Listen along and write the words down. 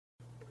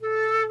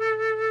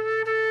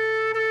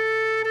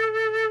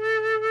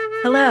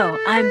Hello,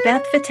 I'm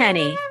Beth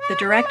Fateni, the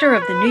director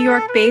of the New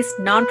York-based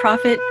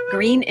nonprofit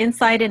Green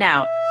Inside and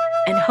Out,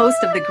 and host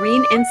of the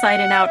Green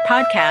Inside and Out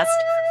podcast,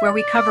 where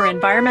we cover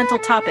environmental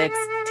topics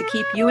to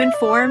keep you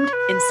informed,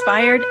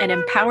 inspired, and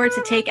empowered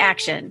to take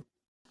action.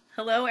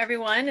 Hello,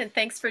 everyone, and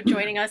thanks for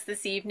joining us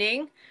this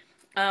evening.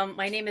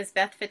 My name is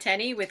Beth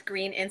Fateni with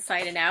Green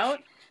Inside and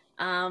Out.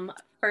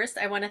 First,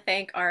 I want to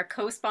thank our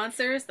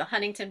co-sponsors, the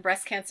Huntington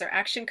Breast Cancer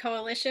Action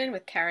Coalition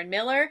with Karen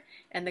Miller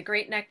and the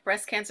Great Neck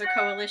Breast Cancer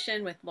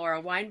Coalition with Laura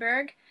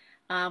Weinberg,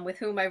 with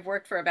whom I've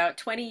worked for about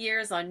 20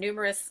 years on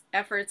numerous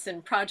efforts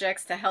and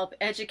projects to help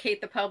educate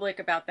the public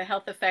about the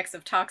health effects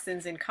of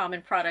toxins in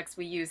common products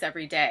we use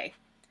every day.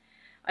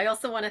 I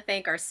also want to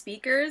thank our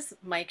speakers,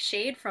 Mike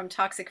Schade from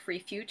Toxic Free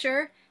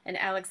Future and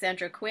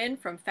Alexandra Quinn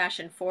from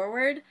Fashion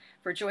Forward,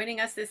 for joining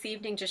us this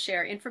evening to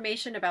share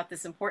information about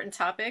this important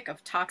topic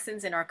of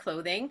toxins in our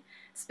clothing,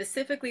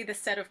 specifically the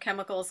set of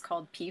chemicals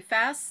called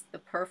PFAS, the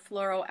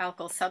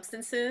perfluoroalkyl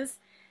substances.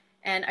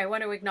 And I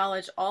want to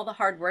acknowledge all the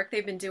hard work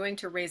they've been doing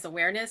to raise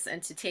awareness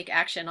and to take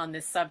action on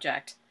this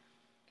subject.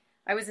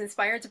 I was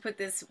inspired to put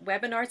this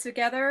webinar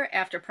together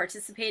after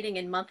participating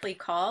in monthly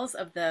calls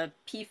of the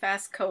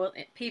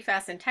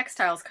PFAS and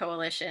Textiles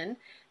Coalition,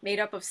 made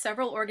up of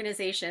several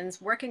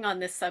organizations working on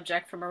this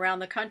subject from around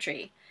the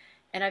country.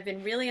 And I've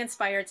been really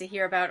inspired to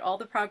hear about all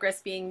the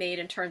progress being made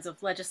in terms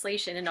of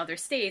legislation in other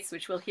states,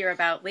 which we'll hear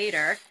about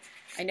later.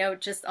 I know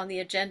just on the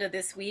agenda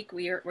this week,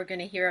 we're going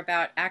to hear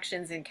about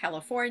actions in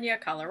California,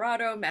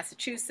 Colorado,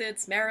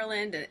 Massachusetts,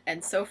 Maryland,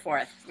 and so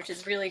forth, which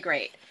is really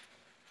great.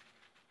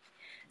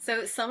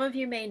 So some of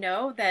you may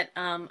know that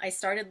I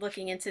started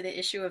looking into the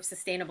issue of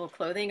sustainable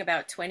clothing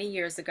about 20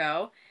 years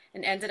ago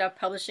and ended up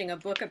publishing a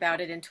book about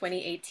it in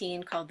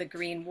 2018 called The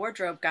Green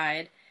Wardrobe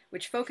Guide,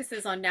 which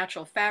focuses on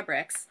natural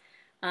fabrics.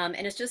 And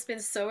it's just been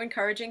so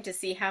encouraging to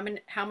see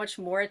how much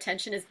more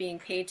attention is being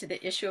paid to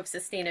the issue of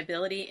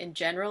sustainability in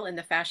general in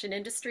the fashion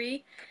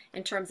industry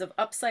in terms of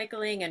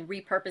upcycling and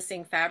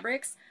repurposing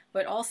fabrics,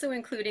 but also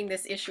including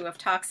this issue of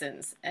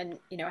toxins and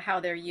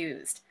how they're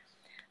used.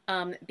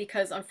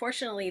 Because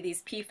unfortunately,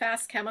 these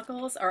PFAS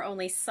chemicals are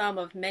only some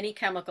of many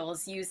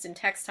chemicals used in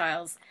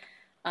textiles,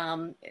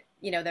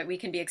 that we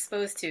can be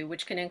exposed to,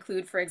 which can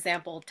include, for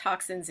example,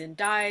 toxins in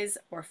dyes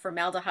or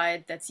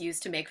formaldehyde that's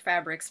used to make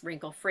fabrics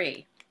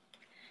wrinkle-free.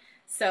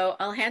 So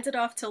I'll hand it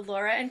off to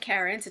Laura and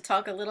Karen to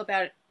talk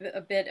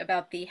a bit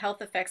about the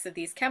health effects of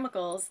these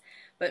chemicals.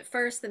 But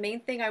first, the main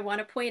thing I want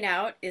to point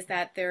out is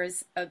that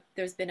there's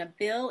been a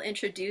bill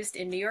introduced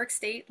in New York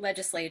State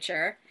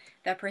legislature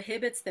that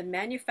prohibits the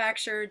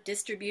manufacture,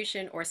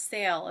 distribution, or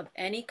sale of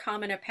any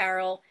common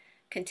apparel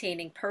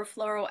containing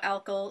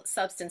perfluoroalkyl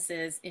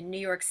substances in New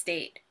York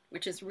State,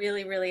 which is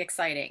really, really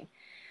exciting.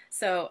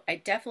 So I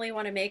definitely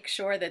want to make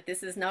sure that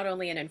this is not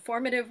only an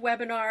informative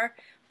webinar,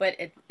 but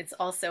it's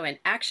also an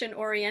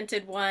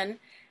action-oriented one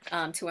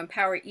to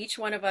empower each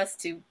one of us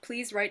to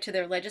please write to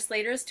their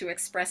legislators to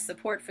express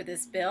support for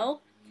this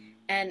bill.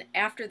 And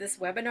after this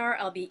webinar,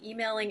 I'll be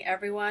emailing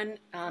everyone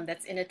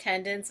that's in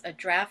attendance a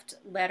draft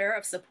letter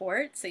of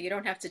support, so you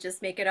don't have to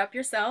just make it up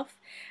yourself,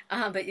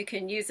 but you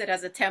can use it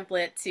as a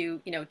template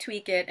to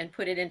tweak it and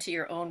put it into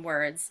your own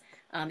words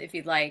if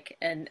you'd like.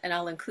 And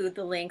I'll include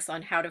the links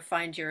on how to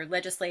find your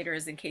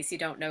legislators in case you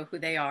don't know who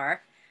they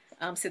are.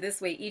 So this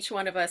way each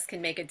one of us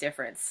can make a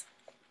difference.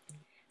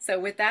 So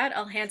with that,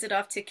 I'll hand it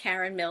off to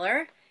Karen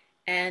Miller,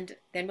 and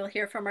then we'll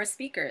hear from our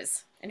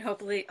speakers. And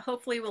hopefully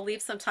we'll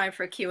leave some time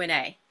for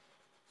Q&A.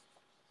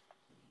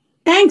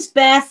 Thanks,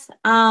 Beth.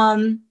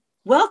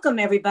 Welcome,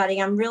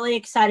 everybody. I'm really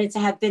excited to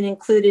have been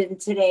included in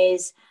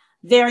today's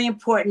very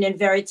important and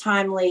very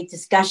timely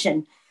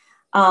discussion.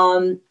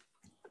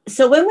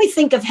 So when we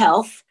think of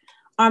health,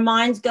 our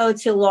minds go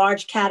to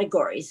large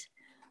categories.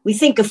 We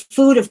think of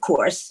food, of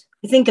course.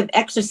 We think of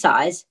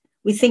exercise.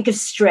 We think of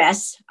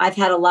stress. I've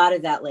had a lot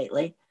of that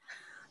lately.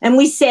 And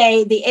we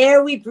say the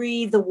air we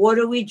breathe, the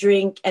water we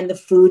drink, and the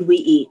food we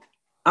eat.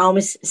 I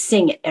almost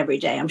sing it every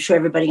day. I'm sure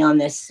everybody on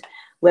this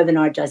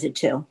webinar does it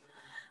too.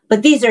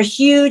 But these are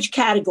huge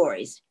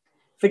categories.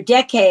 For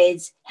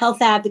decades,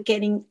 health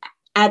advocating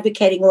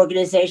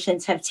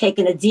organizations have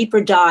taken a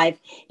deeper dive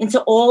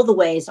into all the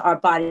ways our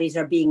bodies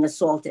are being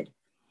assaulted.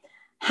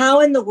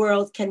 How in the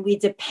world can we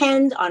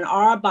depend on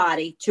our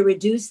body to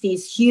reduce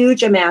these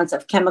huge amounts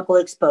of chemical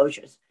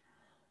exposures?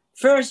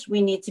 First,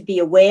 we need to be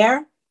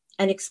aware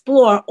and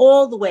explore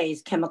all the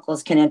ways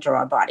chemicals can enter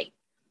our body.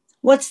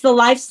 What's the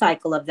life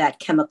cycle of that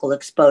chemical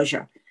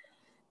exposure?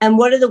 And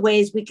what are the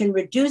ways we can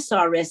reduce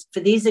our risk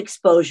for these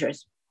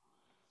exposures?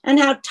 And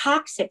how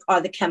toxic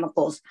are the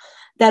chemicals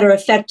that are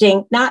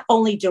affecting not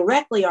only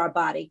directly our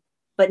body,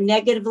 but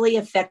negatively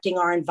affecting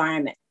our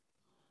environment?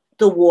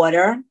 The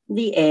water,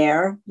 the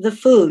air, the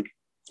food.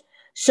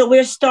 So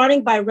we're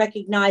starting by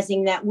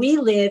recognizing that we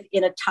live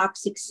in a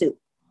toxic soup.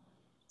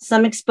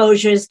 Some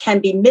exposures can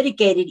be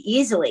mitigated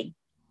easily.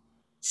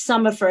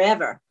 Some are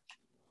forever,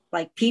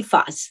 like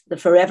PFAS, the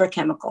forever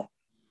chemical.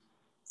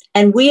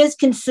 And we as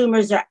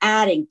consumers are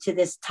adding to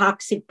this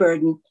toxic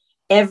burden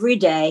every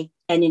day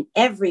and in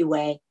every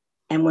way,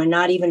 and we're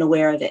not even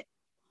aware of it.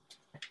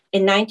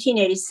 In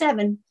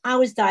 1987, I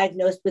was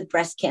diagnosed with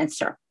breast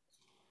cancer.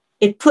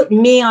 It put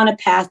me on a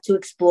path to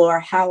explore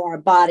how our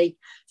body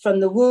from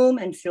the womb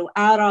and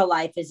throughout our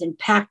life is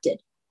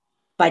impacted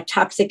by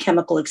toxic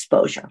chemical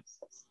exposure.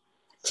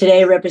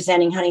 Today,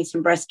 representing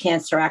Huntington Breast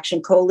Cancer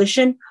Action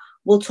Coalition,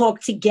 we'll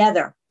talk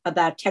together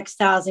about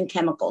textiles and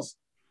chemicals.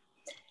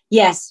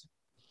 Yes,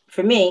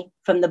 for me,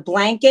 from the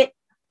blanket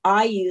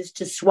I used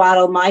to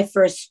swaddle my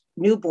first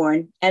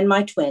newborn and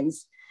my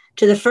twins,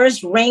 to the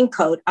first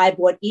raincoat I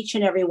bought each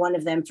and every one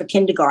of them for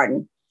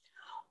kindergarten,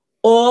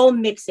 all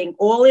mixing,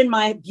 all in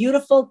my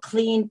beautiful,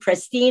 clean,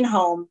 pristine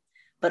home,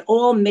 but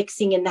all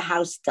mixing in the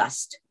house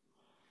dust.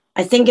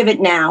 I think of it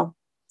now,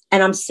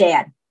 and I'm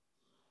sad.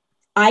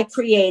 I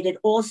created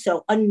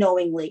also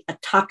unknowingly a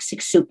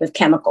toxic soup of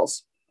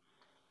chemicals.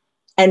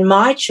 And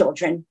my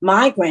children,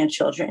 my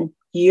grandchildren,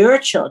 your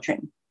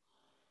children,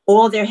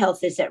 all their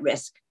health is at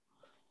risk.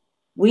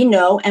 We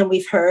know, and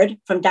we've heard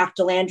from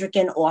Dr.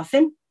 Landrigan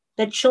often,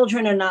 that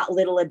children are not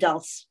little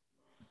adults.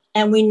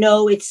 And we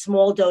know it's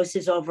small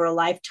doses over a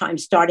lifetime,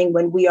 starting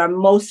when we are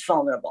most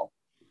vulnerable.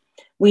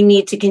 We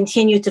need to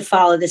continue to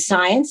follow the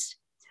science,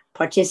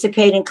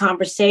 participate in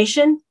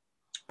conversation,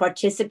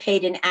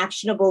 participate in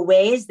actionable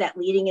ways that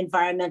leading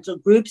environmental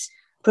groups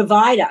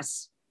provide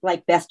us,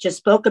 like Beth just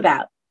spoke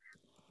about.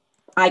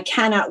 I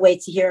cannot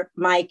wait to hear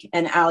Mike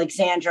and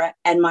Alexandra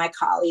and my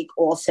colleague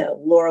also,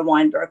 Laura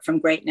Weinberg from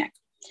Great Neck.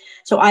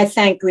 So I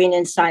thank Green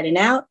Inside and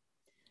Out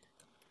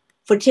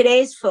for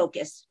today's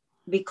focus,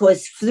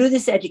 because through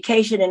this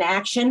education and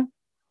action,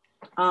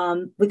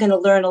 we're going to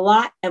learn a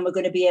lot and we're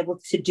going to be able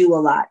to do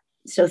a lot.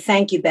 So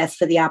thank you, Beth,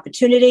 for the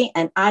opportunity.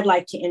 And I'd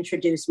like to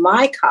introduce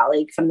my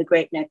colleague from the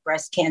Great Neck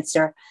Breast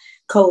Cancer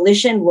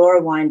Coalition,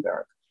 Laura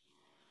Weinberg.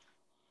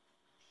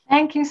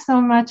 Thank you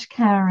so much,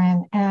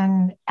 Karen.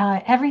 And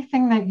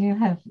everything that you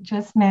have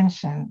just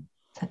mentioned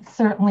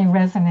certainly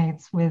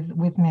resonates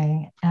with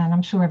me, and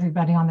I'm sure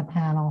everybody on the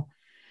panel.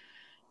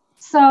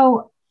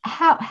 So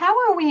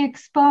how are we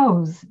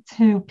exposed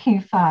to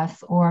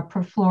PFAS or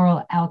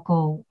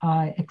perfluoroalkyl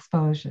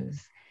exposures?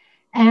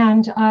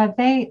 And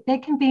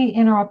they can be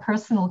in our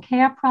personal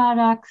care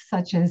products,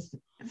 such as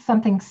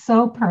something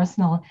so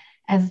personal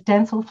as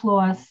dental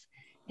floss,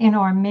 in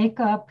our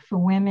makeup for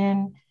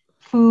women,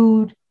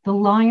 food, the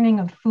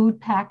lining of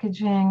food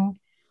packaging,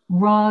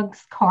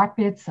 rugs,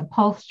 carpets,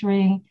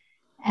 upholstery,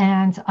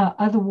 and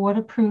other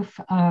waterproof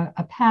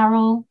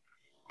apparel.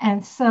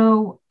 And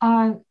so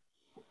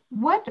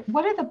what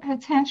are the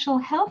potential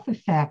health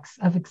effects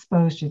of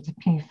exposure to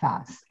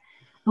PFAS?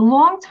 The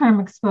long-term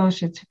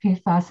exposure to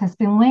PFAS has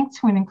been linked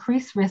to an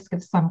increased risk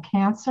of some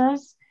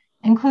cancers,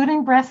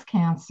 including breast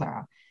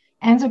cancer,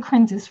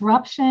 endocrine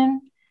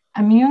disruption,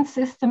 immune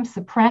system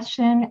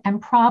suppression,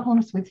 and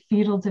problems with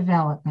fetal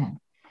development.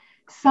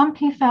 Some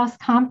PFAS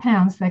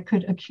compounds that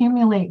could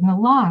accumulate in the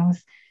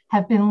lungs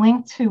have been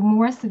linked to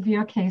more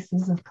severe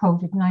cases of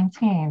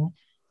COVID-19,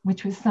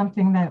 which was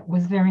something that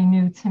was very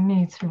new to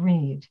me to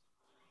read.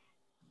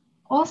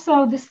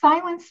 Also, the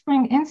Silent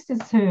Spring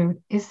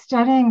Institute is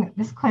studying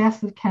this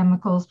class of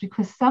chemicals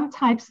because some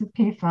types of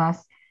PFAS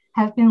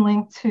have been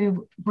linked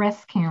to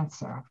breast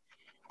cancer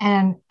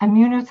and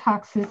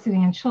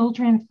immunotoxicity in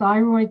children,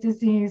 thyroid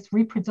disease,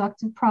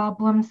 reproductive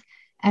problems,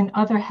 and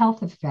other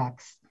health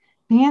effects.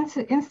 The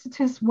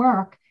Institute's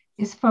work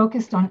is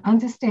focused on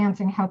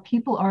understanding how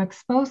people are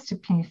exposed to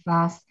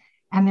PFAS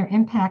and their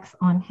impacts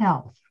on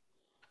health.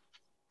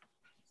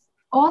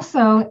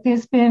 Also,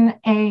 there's been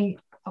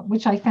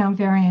which I found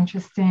very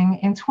interesting.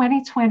 In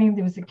 2020,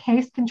 there was a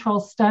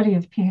case-controlled study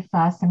of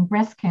PFAS and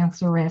breast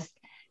cancer risk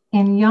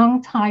in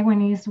young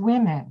Taiwanese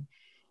women.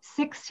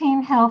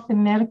 16 health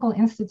and medical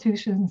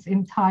institutions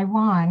in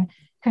Taiwan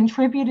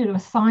contributed or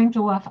signed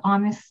off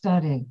on this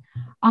study.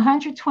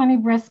 120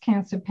 breast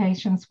cancer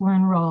patients were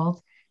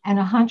enrolled and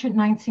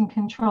 119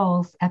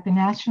 controls at the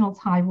National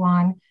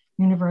Taiwan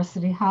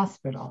University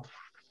Hospital.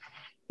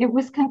 It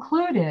was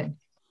concluded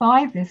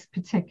by this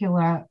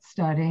particular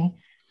study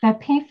that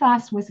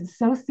PFAS was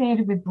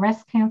associated with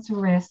breast cancer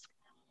risk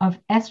of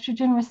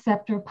estrogen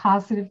receptor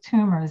positive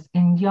tumors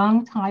in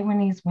young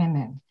Taiwanese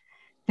women.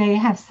 They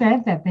have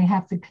said that they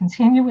have to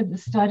continue with the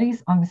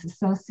studies on this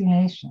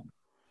association.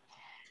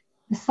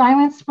 The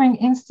Silent Spring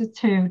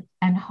Institute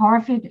and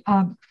Harvard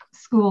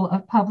School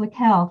of Public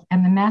Health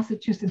and the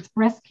Massachusetts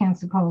Breast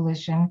Cancer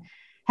Coalition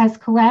has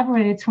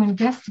collaborated to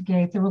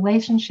investigate the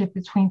relationship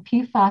between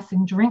PFAS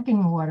in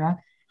drinking water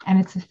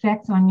and its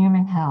effects on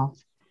human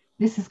health.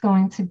 This is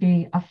going to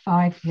be a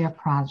 5-year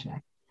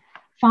project.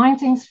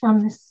 Findings from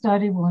this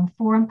study will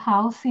inform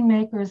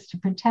policymakers to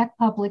protect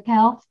public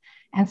health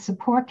and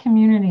support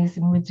communities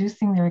in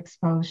reducing their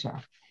exposure.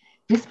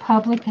 This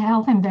public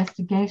health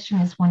investigation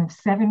is one of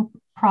 7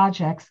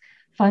 projects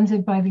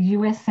funded by the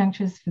U.S.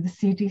 Centers for the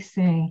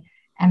CDC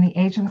and the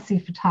Agency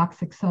for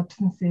Toxic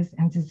Substances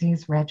and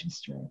Disease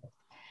Registry.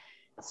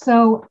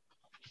 So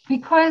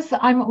because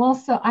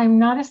I'm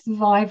not a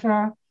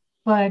survivor,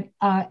 but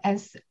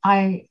as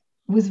I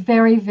was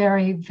very,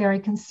 very, very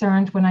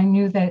concerned when I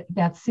knew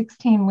that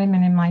 16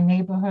 women in my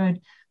neighborhood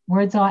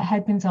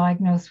had been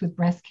diagnosed with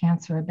breast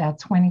cancer about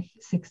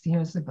 26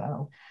 years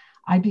ago.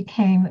 I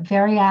became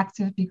very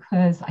active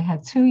because I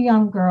had two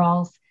young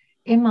girls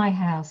in my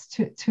house,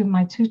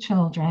 my two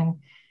children,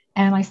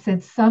 and I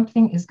said,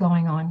 something is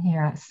going on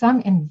here.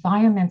 Some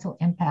environmental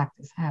impact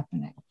is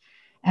happening.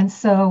 And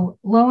so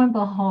lo and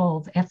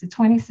behold, after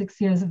 26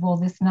 years of all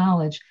this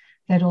knowledge,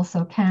 that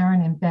also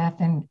Karen and Beth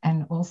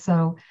and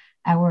also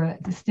our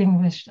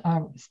distinguished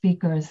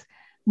speakers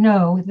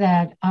know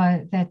that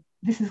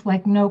this is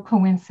like no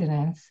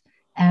coincidence,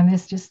 and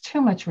there's just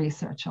too much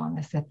research on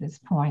this at this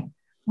point.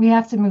 We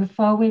have to move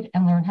forward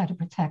and learn how to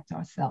protect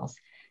ourselves.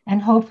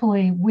 And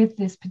hopefully with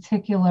this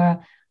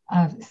particular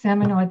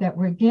seminar that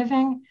we're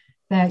giving,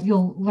 that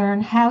you'll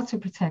learn how to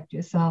protect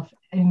yourself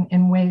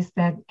in ways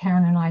that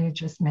Karen and I had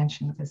just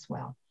mentioned as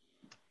well.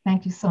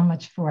 Thank you so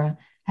much for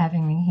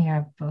having me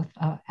here, both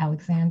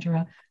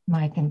Alexandra,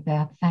 Mike, and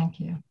Beth. Thank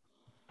you.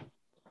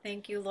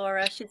 Thank you,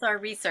 Laura. She's our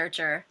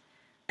researcher,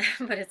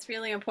 but it's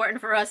really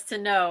important for us to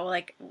know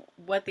like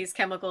what these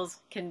chemicals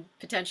can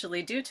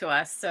potentially do to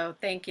us. So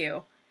thank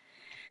you.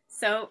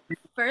 So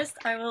first,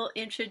 I will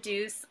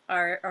introduce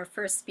our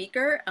first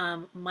speaker,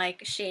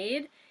 Mike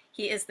Schade.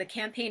 He is the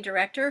campaign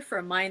director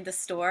for Mind the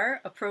Store,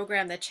 a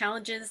program that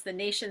challenges the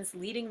nation's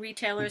leading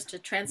retailers to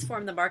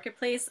transform the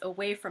marketplace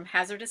away from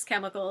hazardous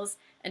chemicals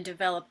and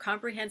develop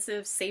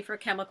comprehensive, safer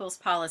chemicals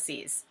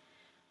policies.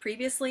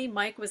 Previously,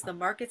 Mike was the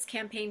markets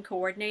campaign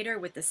coordinator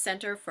with the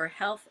Center for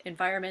Health,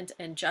 Environment,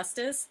 and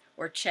Justice,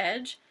 or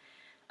CHEJ,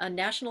 a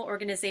national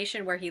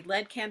organization where he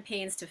led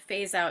campaigns to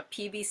phase out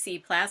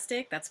PVC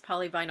plastic, that's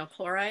polyvinyl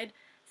chloride,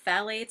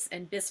 phthalates,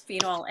 and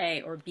bisphenol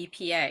A, or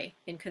BPA,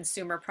 in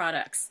consumer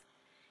products.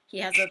 He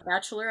has a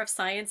Bachelor of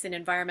Science in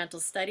Environmental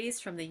Studies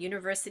from the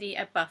University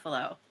at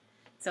Buffalo.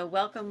 So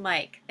welcome,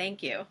 Mike.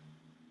 Thank you.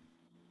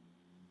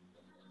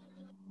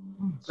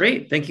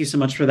 Great. Thank you so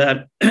much for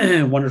that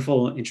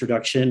wonderful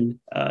introduction.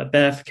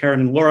 Beth, Karen,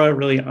 and Laura,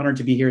 really honored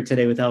to be here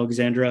today with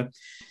Alexandra.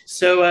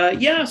 So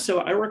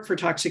I work for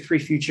Toxic Free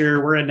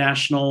Future. We're a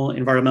national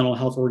environmental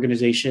health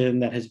organization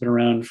that has been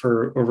around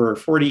for over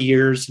 40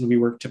 years, and we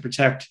work to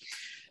protect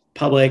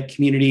public,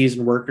 communities,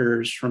 and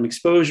workers from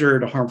exposure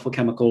to harmful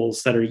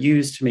chemicals that are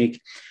used to make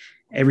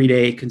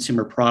everyday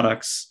consumer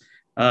products,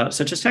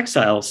 such as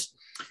textiles.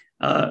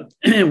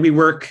 We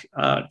work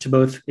to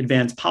both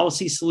advance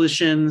policy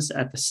solutions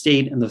at the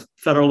state and the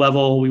federal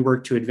level. We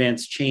work to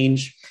advance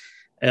change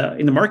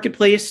in the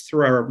marketplace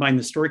through our Mind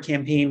the Store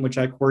campaign, which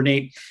I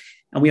coordinate.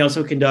 And we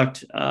also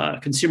conduct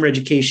consumer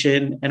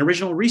education and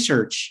original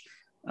research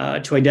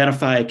to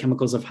identify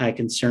chemicals of high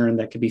concern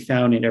that can be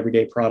found in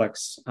everyday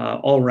products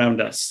all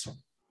around us.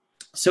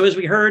 So as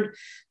we heard,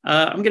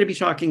 I'm going to be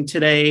talking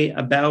today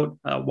about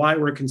why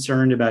we're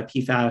concerned about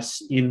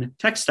PFAS in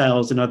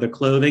textiles and other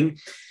clothing.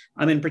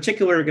 I'm in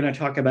particular going to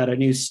talk about a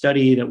new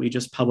study that we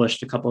just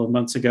published a couple of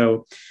months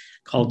ago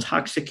called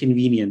Toxic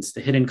Convenience,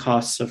 the Hidden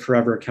Costs of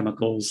Forever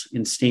Chemicals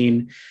in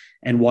Stain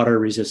and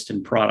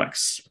Water-Resistant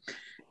Products.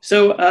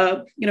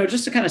 So,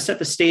 just to kind of set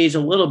the stage a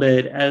little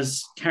bit,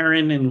 as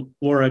Karen and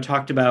Laura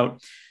talked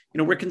about,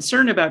 we're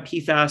concerned about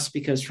PFAS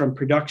because from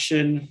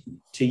production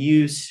to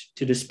use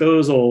to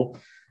disposal,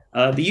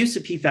 the use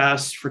of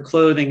PFAS for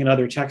clothing and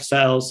other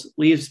textiles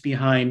leaves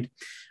behind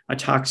a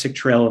toxic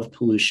trail of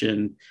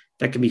pollution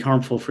that can be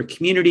harmful for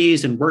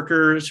communities and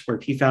workers where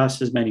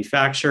PFAS is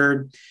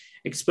manufactured,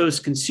 expose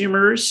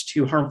consumers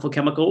to harmful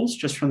chemicals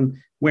just from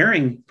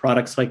wearing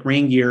products like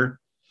rain gear.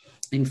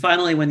 And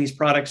finally, when these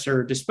products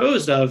are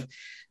disposed of,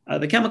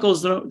 the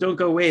chemicals don't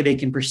go away. They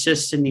can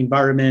persist in the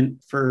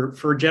environment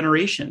for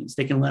generations.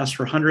 They can last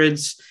for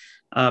hundreds,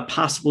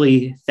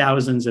 possibly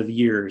thousands of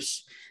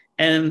years.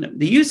 And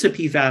the use of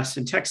PFAS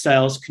in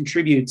textiles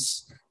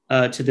contributes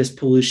to this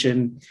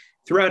pollution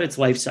throughout its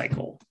life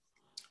cycle.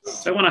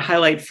 So I want to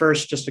highlight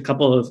first just a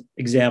couple of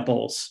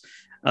examples.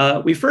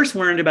 We first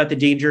learned about the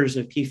dangers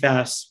of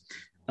PFAS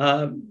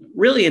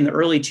really in the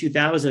early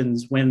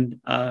 2000s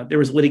when there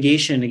was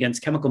litigation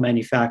against chemical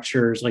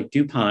manufacturers like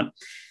DuPont.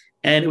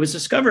 And it was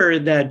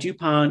discovered that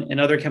DuPont and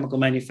other chemical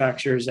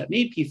manufacturers that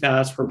made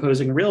PFAS were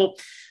posing real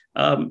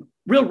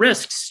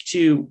risks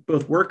to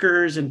both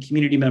workers and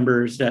community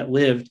members that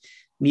lived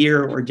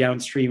near or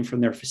downstream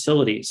from their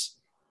facilities.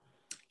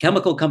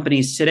 Chemical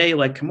companies today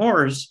like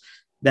Chemours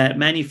that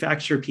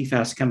manufacture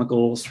PFAS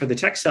chemicals for the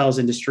textiles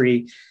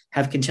industry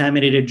have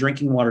contaminated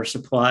drinking water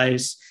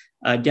supplies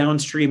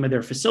downstream of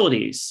their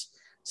facilities.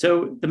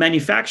 So the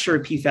manufacture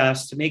of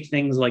PFAS to make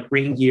things like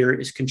rain gear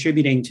is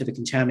contributing to the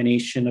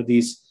contamination of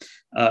these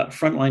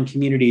frontline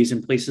communities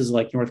in places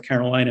like North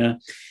Carolina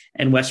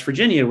and West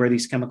Virginia, where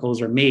these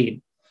chemicals are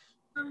made.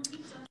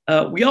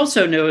 We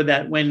also know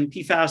that when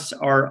PFAS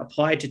are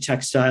applied to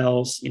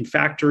textiles in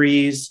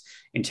factories,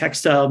 in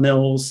textile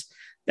mills,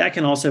 that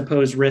can also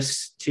pose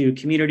risks to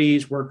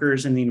communities,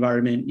 workers, and the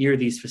environment near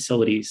these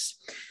facilities.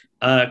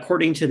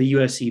 According to the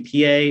US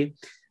EPA,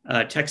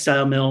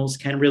 textile mills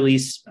can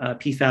release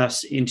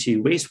PFAS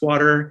into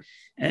wastewater.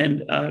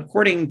 And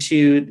according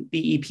to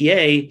the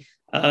EPA,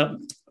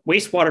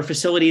 wastewater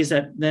facilities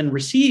that then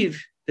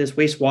receive this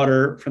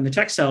wastewater from the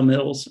textile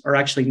mills are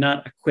actually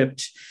not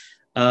equipped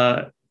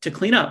to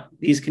clean up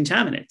these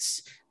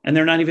contaminants, and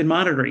they're not even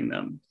monitoring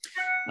them.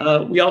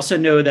 We also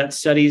know that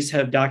studies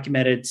have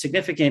documented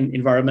significant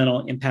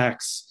environmental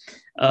impacts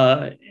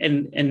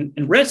and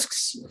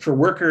risks for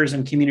workers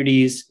and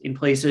communities in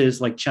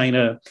places like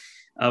China,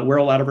 where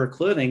a lot of our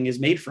clothing is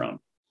made from.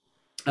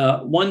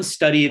 One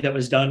study that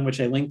was done,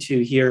 which I linked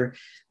to here,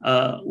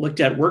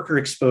 looked at worker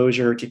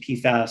exposure to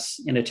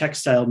PFAS in a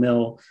textile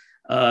mill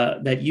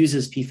that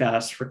uses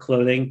PFAS for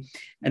clothing.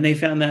 And they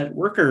found that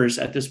workers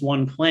at this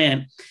one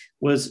plant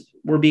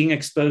were being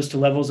exposed to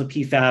levels of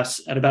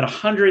PFAS at about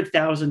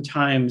 100,000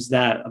 times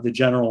that of the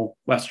general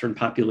Western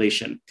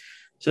population.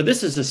 So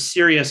this is a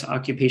serious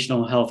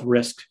occupational health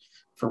risk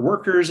for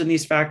workers in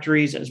these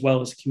factories, as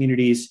well as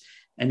communities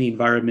and the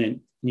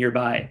environment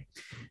nearby.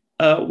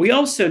 We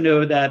also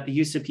know that the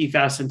use of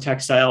PFAS in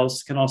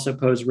textiles can also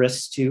pose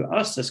risks to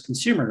us as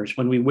consumers.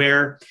 When we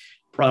wear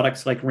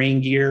products like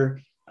rain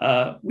gear,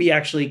 we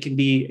actually can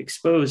be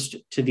exposed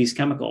to these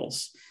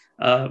chemicals.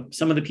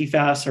 Some of the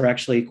PFAS are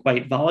actually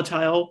quite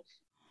volatile,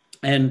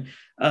 and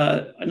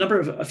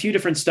a few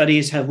different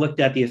studies have looked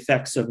at the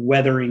effects of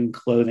weathering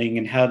clothing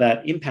and how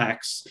that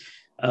impacts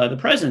the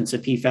presence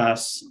of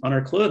PFAS on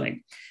our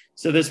clothing.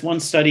 So this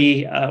one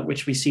study,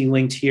 which we see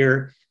linked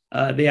here,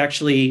 they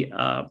actually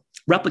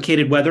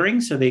replicated weathering.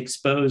 So they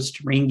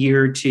exposed rain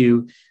gear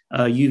to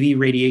UV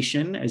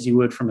radiation, as you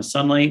would from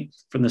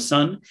the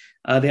sun.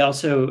 They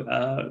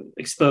also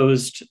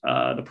exposed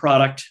the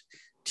product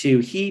to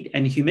heat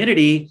and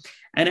humidity.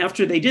 And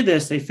after they did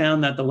this, they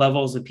found that the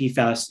levels of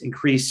PFAS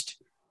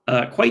increased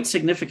quite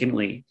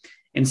significantly,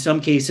 in some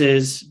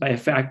cases by a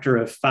factor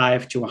of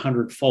 5 to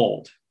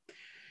 100-fold.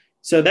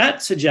 So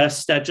that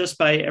suggests that just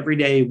by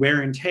everyday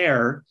wear and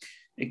tear,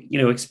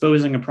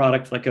 exposing a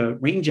product like a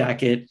rain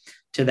jacket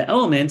to the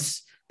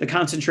elements, the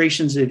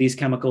concentrations of these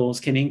chemicals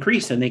can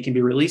increase, and they can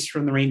be released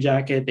from the rain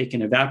jacket. They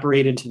can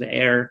evaporate into the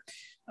air,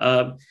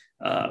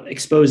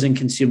 exposing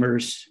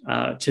consumers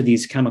to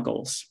these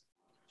chemicals.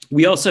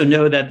 We also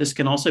know that this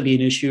can also be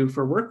an issue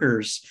for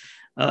workers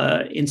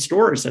in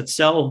stores that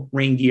sell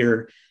rain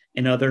gear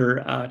and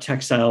other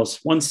textiles.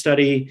 One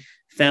study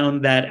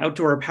found that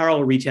outdoor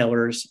apparel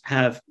retailers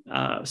have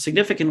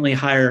significantly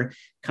higher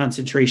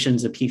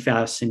concentrations of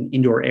PFAS in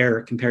indoor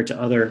air compared to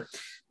other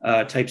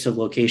types of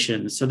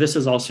locations. So this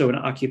is also an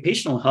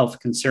occupational health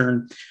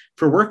concern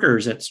for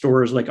workers at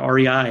stores like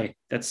REI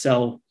that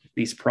sell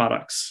these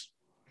products.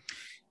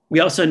 We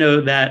also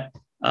know that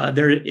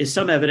there is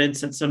some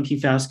evidence that some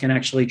PFAS can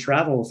actually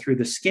travel through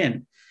the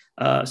skin,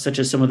 such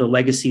as some of the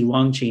legacy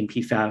long chain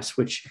PFAS,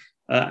 which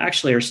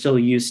actually are still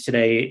used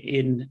today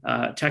in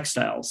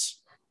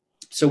textiles.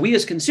 So we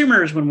as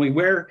consumers, when we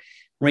wear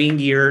rain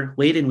gear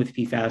laden with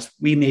PFAS,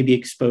 we may be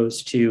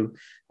exposed to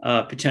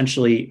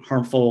potentially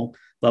harmful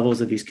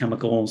levels of these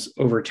chemicals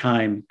over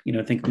time,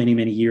 think many,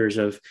 many years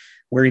of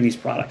wearing these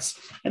products.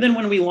 And then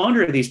when we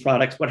launder these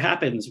products, what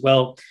happens?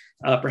 Well,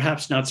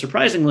 perhaps not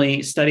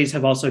surprisingly, studies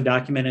have also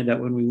documented that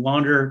when we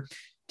launder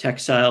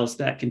textiles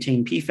that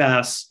contain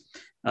PFAS,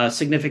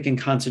 significant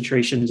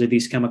concentrations of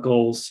these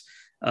chemicals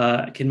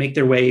can make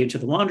their way into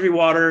the laundry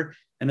water.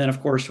 And then,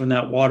 of course, when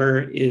that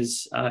water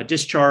is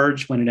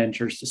discharged, when it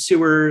enters the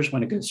sewers,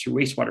 when it goes through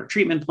wastewater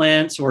treatment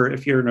plants, or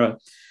if you're in a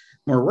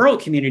more rural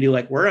community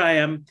like where I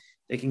am,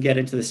 they can get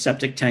into the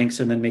septic tanks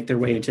and then make their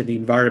way into the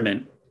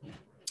environment.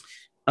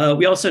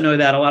 We also know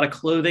that a lot of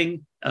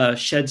clothing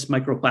sheds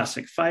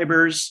microplastic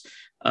fibers.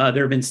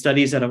 There have been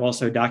studies that have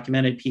also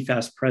documented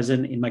PFAS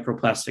present in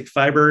microplastic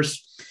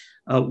fibers.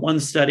 One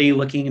study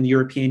looking in the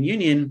European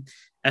Union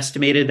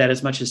estimated that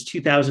as much as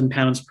 2,000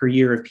 pounds per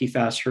year of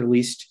PFAS are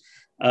released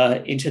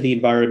into the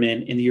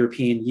environment in the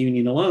European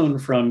Union alone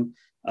from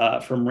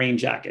rain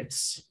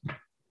jackets.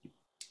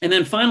 And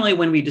then finally,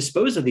 when we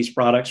dispose of these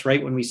products,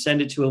 right, when we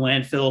send it to a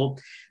landfill,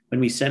 when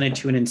we send it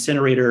to an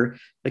incinerator,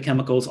 the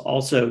chemicals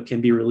also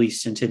can be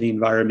released into the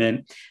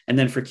environment. And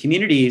then for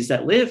communities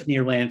that live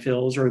near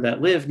landfills or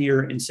that live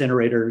near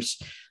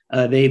incinerators,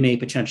 they may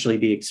potentially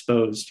be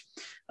exposed.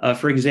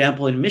 For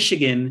example, in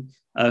Michigan,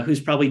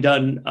 who's probably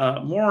done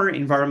more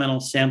environmental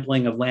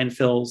sampling of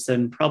landfills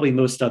than probably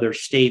most other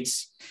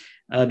states,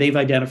 they've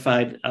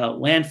identified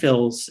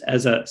landfills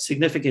as a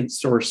significant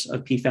source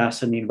of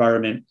PFAS in the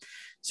environment.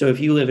 So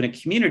if you live in a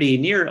community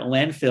near a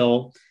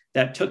landfill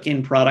that took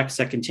in products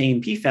that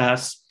contain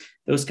PFAS,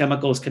 those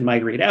chemicals can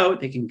migrate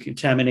out. They can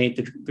contaminate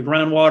the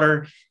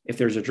groundwater. If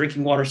there's a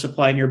drinking water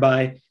supply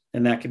nearby,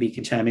 then that can be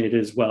contaminated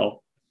as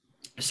well.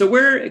 So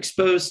we're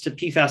exposed to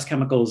PFAS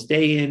chemicals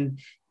day in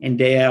and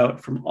day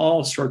out from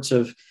all sorts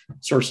of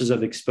sources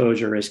of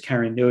exposure, as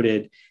Karen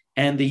noted.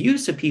 And the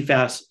use of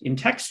PFAS in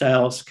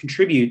textiles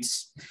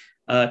contributes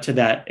to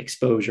that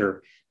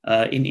exposure.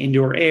 In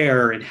indoor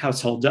air and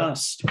household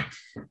dust.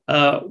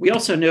 We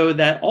also know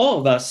that all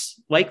of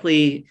us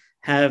likely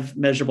have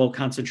measurable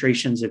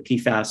concentrations of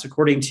PFAS.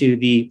 According to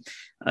the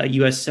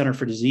U.S. Center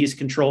for Disease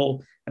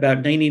Control,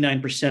 about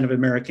 99% of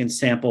Americans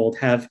sampled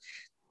have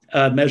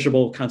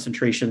measurable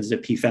concentrations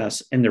of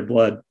PFAS in their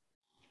blood.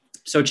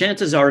 So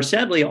chances are,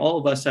 sadly, all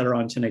of us that are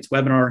on tonight's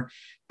webinar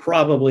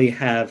probably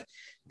have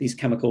these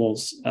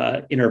chemicals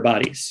in our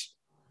bodies.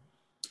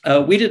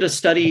 We did a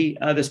study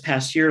this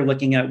past year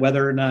looking at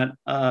whether or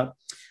not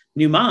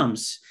new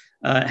moms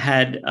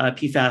had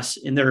PFAS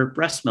in their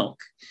breast milk.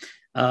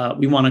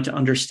 We wanted to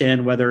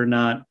understand whether or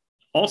not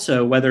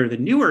whether the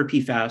newer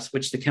PFAS,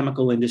 which the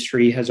chemical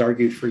industry has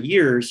argued for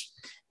years,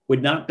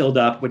 would not build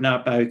up, would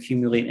not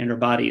bioaccumulate in our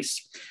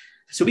bodies.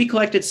 So we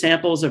collected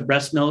samples of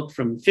breast milk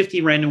from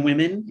 50 random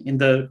women in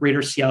the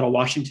greater Seattle,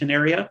 Washington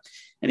area.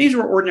 And these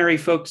were ordinary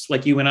folks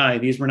like you and I.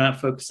 These were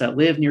not folks that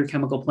live near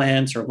chemical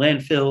plants or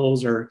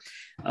landfills or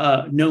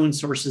known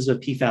sources of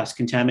PFAS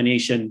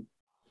contamination.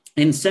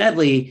 And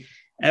sadly,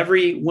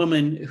 every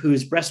woman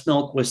whose breast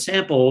milk was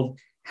sampled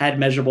had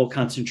measurable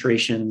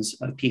concentrations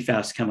of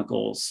PFAS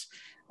chemicals.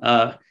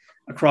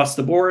 Across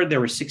the board, there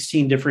were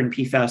 16 different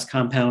PFAS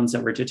compounds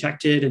that were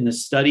detected in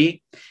this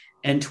study,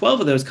 and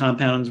 12 of those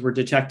compounds were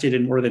detected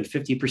in more than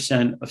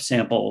 50% of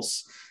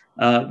samples,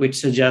 which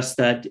suggests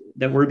that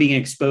we're being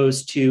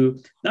exposed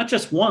to not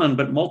just one,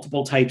 but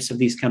multiple types of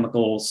these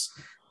chemicals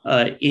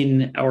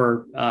in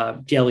our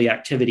daily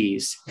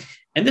activities.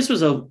 And this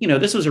was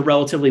a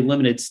relatively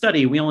limited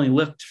study. We only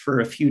looked for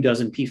a few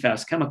dozen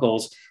PFAS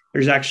chemicals.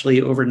 There's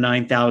actually over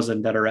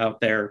 9,000 that are out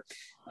there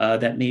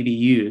that may be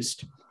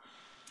used.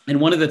 And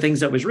one of the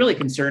things that was really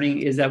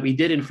concerning is that we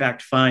did in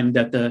fact find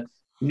that the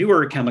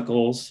newer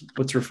chemicals,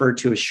 what's referred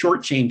to as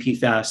short chain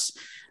PFAS,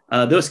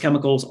 those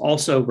chemicals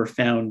also were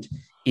found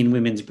in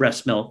women's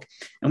breast milk.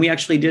 And we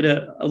actually did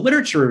a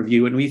literature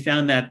review, and we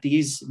found that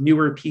these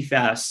newer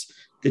PFAS,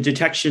 the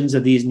detections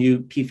of these new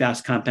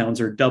PFAS compounds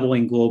are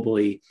doubling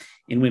globally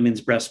in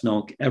women's breast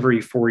milk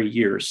every 4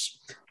 years.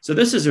 So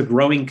this is a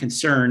growing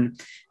concern.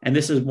 And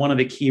this is one of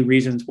the key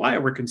reasons why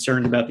we're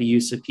concerned about the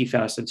use of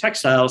PFAS in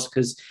textiles,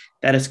 because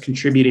that is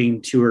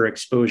contributing to our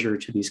exposure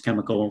to these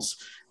chemicals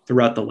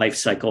throughout the life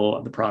cycle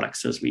of the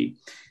products, as we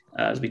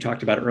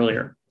talked about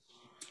earlier.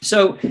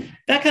 So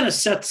that kind of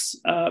sets,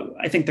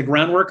 I think, the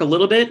groundwork a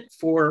little bit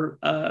for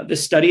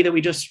this study that we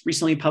just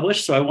recently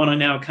published. So I want to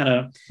now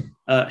kind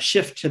of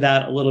shift to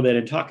that a little bit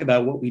and talk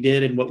about what we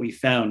did and what we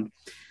found.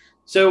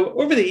 So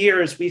over the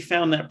years, we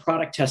found that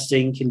product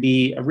testing can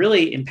be a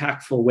really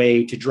impactful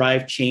way to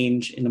drive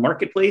change in the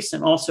marketplace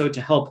and also to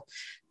help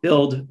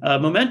build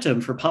momentum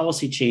for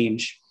policy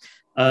change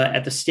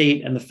at the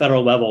state and the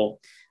federal level.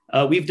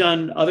 We've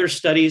done other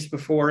studies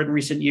before in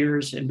recent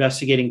years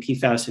investigating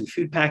PFAS in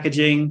food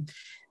packaging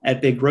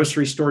at big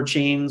grocery store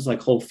chains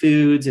like Whole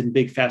Foods and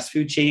big fast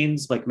food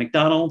chains like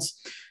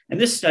McDonald's. In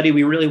this study,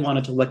 we really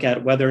wanted to look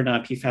at whether or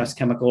not PFAS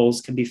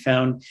chemicals can be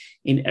found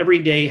in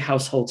everyday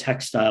household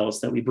textiles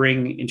that we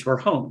bring into our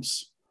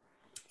homes.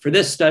 For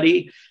this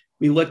study,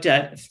 we looked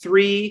at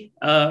 3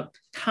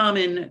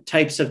 common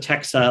types of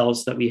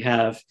textiles that we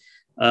have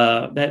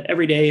that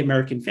everyday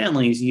American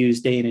families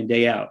use day in and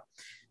day out.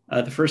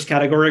 The first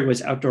category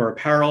was outdoor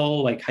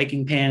apparel, like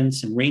hiking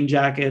pants and rain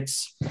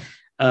jackets.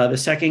 The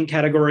second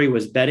category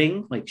was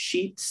bedding, like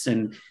sheets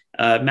and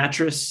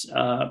mattress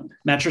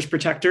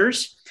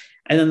protectors.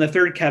 And then the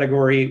third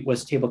category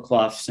was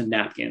tablecloths and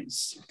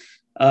napkins.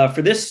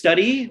 For this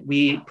study,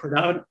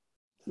 was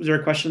there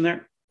a question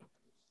there?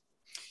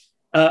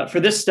 For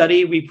this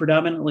study, we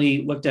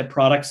predominantly looked at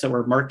products that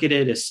were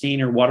marketed as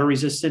stain or water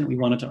resistant. We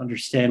wanted to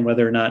understand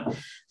whether or not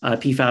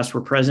PFAS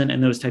were present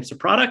in those types of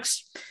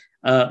products.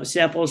 The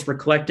samples were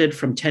collected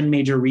from 10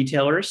 major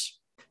retailers.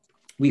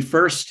 We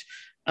first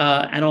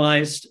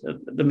analyzed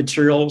the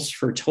materials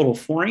for total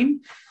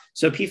fluorine.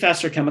 So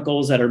PFAS are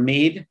chemicals that are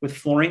made with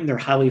fluorine. They're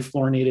highly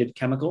fluorinated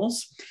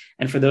chemicals.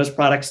 And for those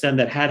products then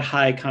that had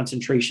high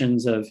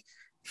concentrations of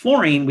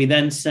fluorine, we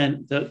then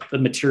sent the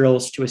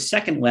materials to a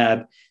second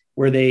lab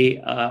where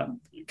they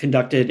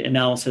conducted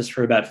analysis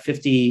for about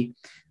 51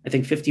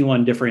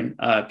 different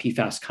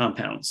PFAS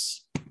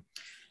compounds.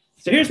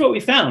 So here's what we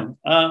found.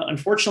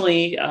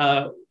 Unfortunately,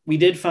 we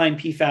did find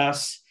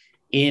PFAS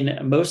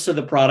in most of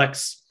the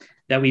products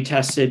that we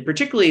tested,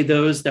 particularly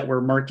those that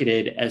were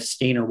marketed as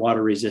stain or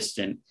water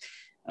resistant.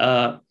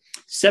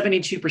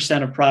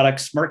 72% of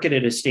products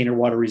marketed as stain or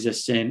water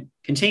resistant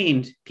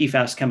contained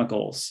PFAS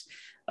chemicals.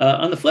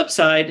 On the flip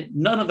side,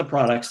 none of the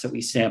products that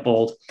we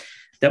sampled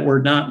that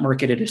were not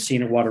marketed as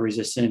stain or water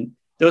resistant,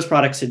 those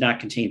products did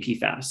not contain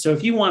PFAS. So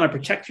if you want to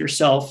protect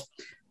yourself,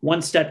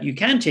 one step you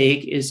can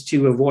take is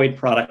to avoid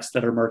products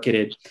that are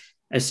marketed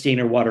as stain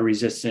or water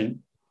resistant.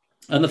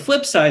 On the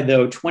flip side,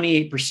 though,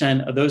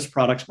 28% of those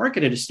products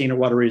marketed as stain or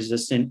water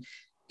resistant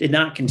did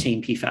not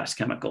contain PFAS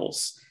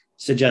chemicals,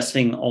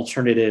 suggesting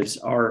alternatives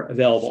are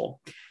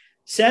available.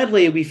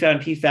 Sadly, we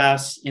found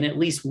PFAS in at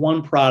least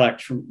one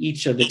product from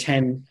each of the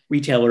 10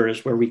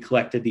 retailers where we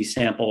collected these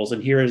samples.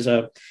 And here is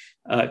a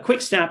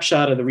quick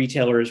snapshot of the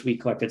retailers we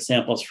collected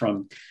samples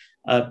from.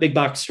 Big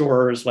box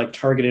stores like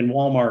Target and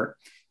Walmart,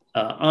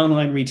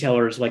 online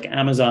retailers like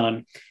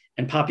Amazon,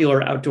 and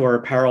popular outdoor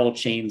apparel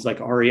chains like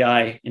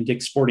REI and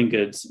Dick's Sporting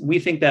Goods. We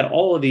think that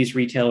all of these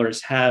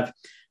retailers have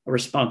a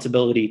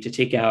responsibility to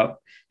take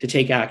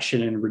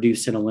action and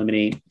reduce and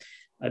eliminate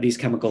these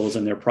chemicals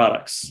in their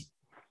products.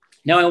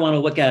 Now I want to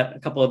look at a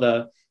couple of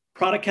the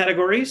product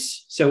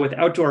categories. So with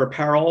outdoor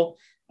apparel,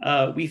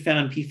 we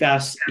found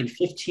PFAS in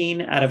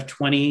 15 out of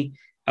 20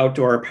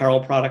 outdoor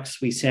apparel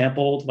products we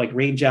sampled, like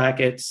rain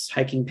jackets,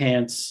 hiking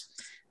pants,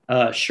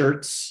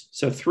 shirts.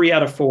 So 3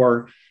 out of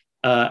 4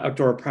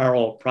 outdoor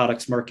apparel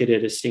products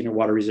marketed as stain or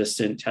water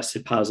resistant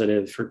tested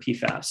positive for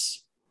PFAS.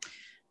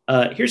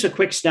 Here's a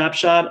quick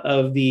snapshot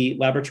of the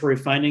laboratory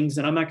findings,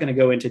 and I'm not going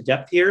to go into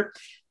depth here,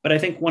 but I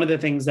think one of the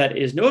things that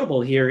is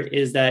notable here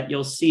is that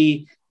you'll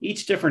see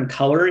each different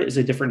color is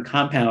a different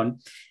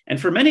compound. And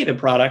for many of the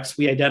products,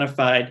 we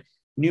identified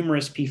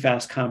numerous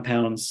PFAS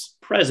compounds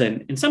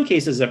present, in some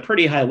cases at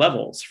pretty high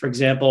levels. For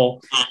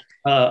example,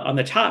 on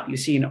the top, you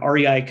see an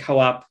REI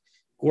Co-op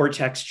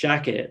Gore-Tex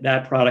jacket.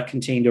 That product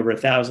contained over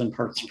 1,000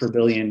 parts per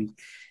billion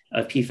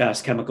of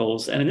PFAS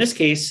chemicals. And in this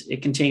case,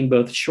 it contained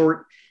both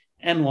short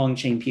and long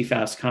chain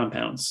PFAS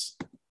compounds.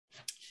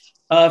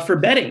 For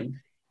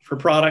bedding, for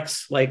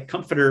products like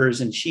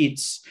comforters and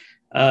sheets,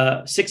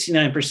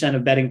 69%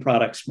 of bedding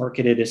products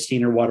marketed as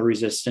stain or water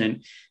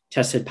resistant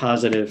tested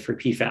positive for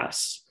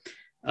PFAS.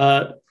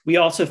 We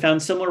also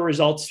found similar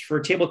results for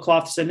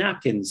tablecloths and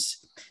napkins.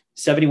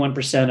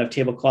 71% of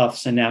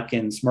tablecloths and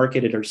napkins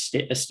marketed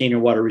as stain or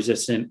water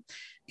resistant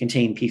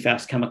contain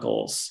PFAS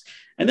chemicals.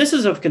 And this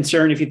is of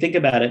concern if you think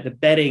about it. The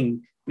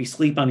bedding, we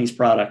sleep on these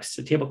products.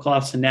 The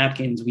tablecloths and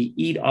napkins, we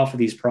eat off of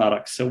these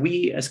products. So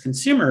we as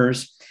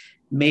consumers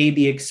may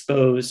be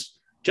exposed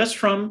just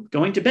from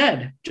going to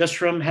bed, just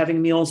from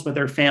having meals with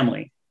our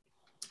family.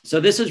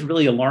 So this is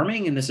really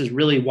alarming, and this is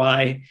really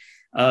why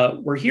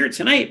we're here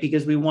tonight,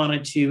 because we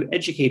wanted to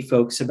educate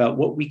folks about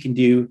what we can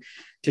do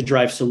to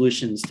drive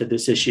solutions to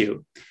this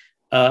issue.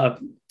 I'll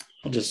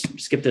just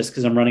skip this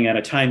because I'm running out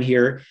of time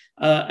here.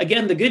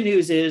 Again, the good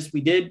news is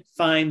we did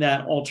find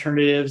that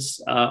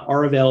alternatives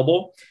are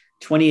available.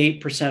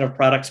 28% of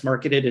products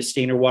marketed as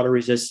stain or water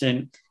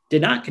resistant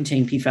did not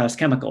contain PFAS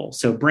chemicals.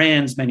 So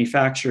brands,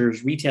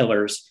 manufacturers,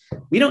 retailers,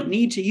 we don't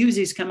need to use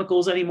these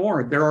chemicals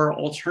anymore. There are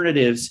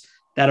alternatives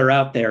that are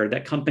out there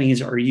that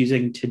companies are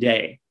using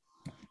today.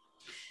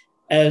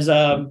 As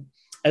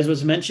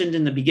was mentioned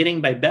in the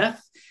beginning by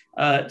Beth,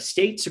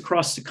 states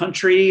across the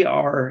country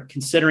are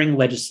considering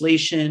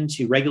legislation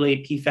to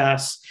regulate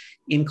PFAS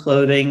in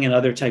clothing and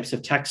other types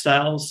of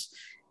textiles.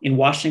 In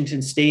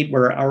Washington State,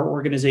 where our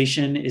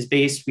organization is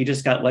based, we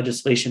just got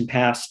legislation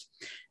passed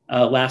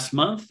last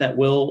month that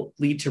will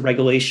lead to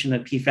regulation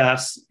of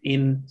PFAS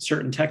in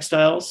certain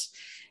textiles.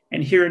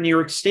 And here in New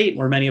York State,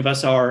 where many of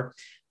us are,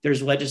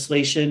 there's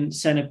legislation,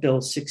 Senate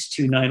Bill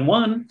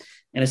 6291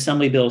 and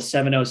Assembly Bill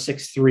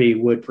 7063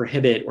 would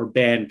prohibit or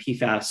ban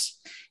PFAS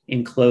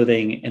in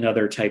clothing and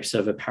other types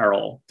of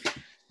apparel.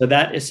 So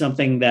that is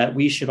something that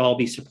we should all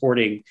be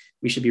supporting.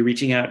 We should be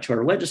reaching out to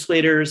our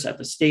legislators at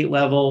the state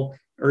level,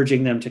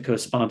 urging them to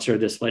co-sponsor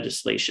this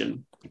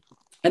legislation.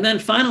 And then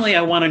finally,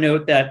 I want to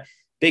note that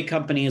big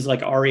companies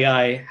like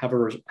REI have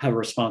a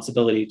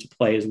responsibility to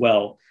play as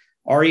well.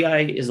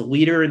 REI is a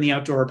leader in the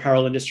outdoor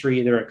apparel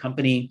industry. They're a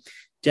company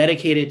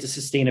dedicated to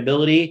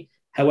sustainability.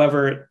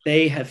 However,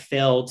 they have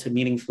failed to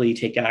meaningfully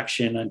take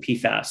action on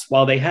PFAS.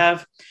 While they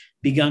have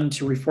begun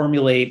to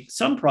reformulate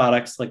some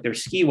products like their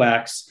ski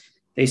wax,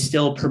 they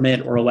still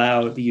permit or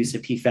allow the use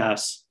of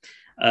PFAS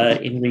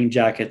in rain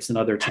jackets and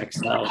other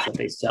textiles that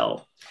they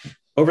sell.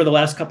 Over the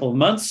last couple of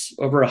months,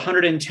 over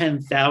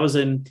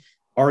 110,000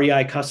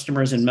 REI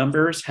customers and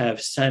members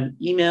have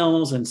sent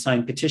emails and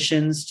signed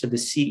petitions to the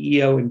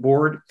CEO and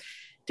board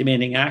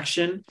demanding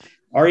action.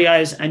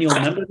 REI's annual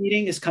member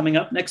meeting is coming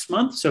up next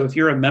month. So if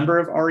you're a member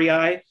of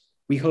REI,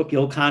 we hope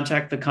you'll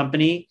contact the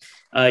company.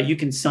 You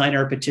can sign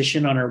our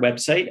petition on our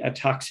website at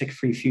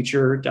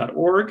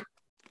toxicfreefuture.org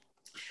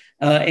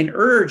and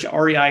urge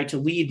REI to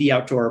lead the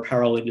outdoor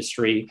apparel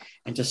industry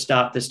and to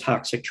stop this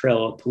toxic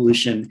trail of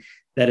pollution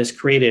that is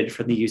created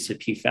from the use of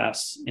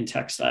PFAS in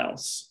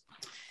textiles.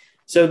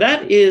 So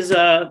that is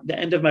the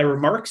end of my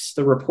remarks.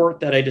 The report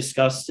that I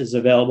discussed is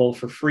available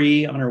for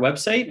free on our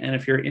website. And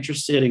if you're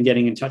interested in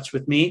getting in touch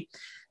with me,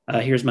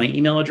 here's my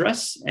email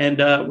address.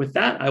 And with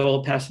that, I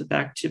will pass it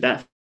back to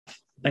Beth.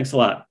 Thanks a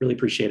lot. Really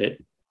appreciate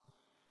it.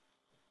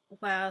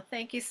 Wow,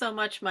 thank you so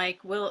much, Mike.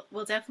 We'll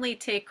definitely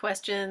take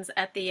questions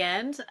at the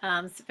end.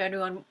 If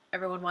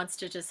everyone wants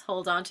to just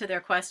hold on to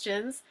their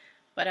questions.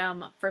 But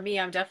for me,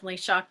 I'm definitely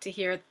shocked to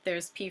hear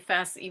there's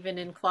PFAS even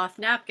in cloth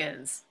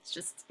napkins. It's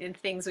just in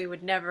things we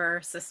would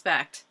never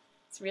suspect.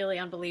 It's really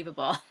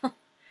unbelievable.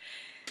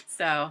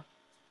 So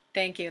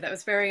thank you. That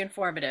was very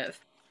informative.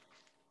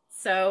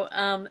 So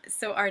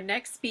our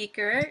next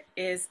speaker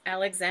is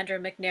Alexandra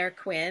McNair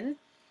Quinn.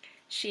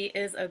 She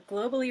is a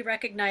globally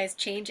recognized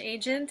change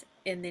agent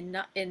in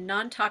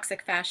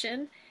non-toxic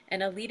fashion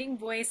and a leading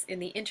voice in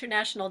the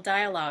international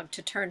dialogue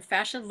to turn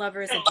fashion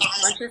lovers into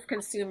conscious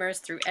consumers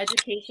through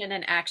education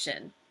and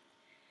action.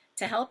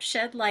 To help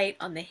shed light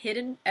on the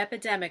hidden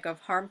epidemic of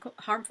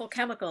harmful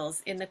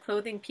chemicals in the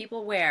clothing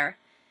people wear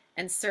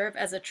and serve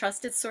as a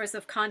trusted source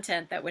of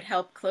content that would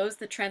help close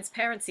the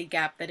transparency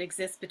gap that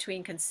exists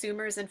between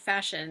consumers and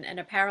fashion and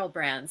apparel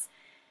brands,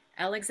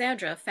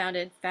 Alexandra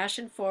founded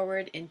Fashion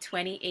Forward in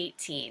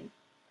 2018.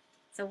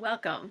 So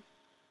welcome.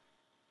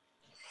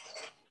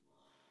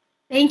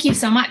 Thank you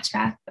so much,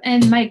 Beth.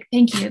 And Mike,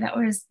 thank you. That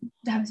was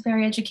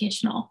very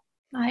educational.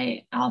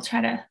 I'll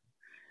try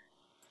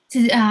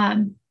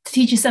to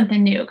teach you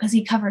something new, because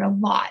he covered a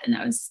lot, and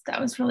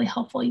that was really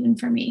helpful even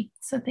for me.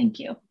 So thank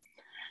you.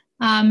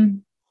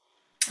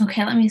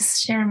 Okay, let me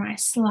share my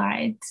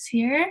slides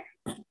here.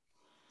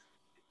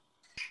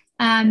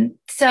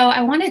 So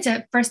I wanted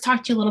to first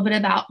talk to you a little bit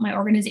about my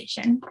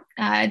organization,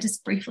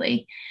 just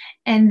briefly,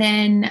 and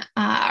then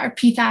our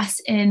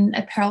PFAS in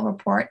Apparel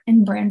Report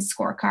and Brand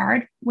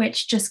Scorecard,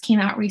 which just came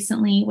out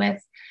recently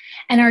with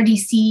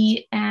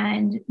NRDC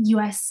and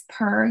US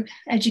PERG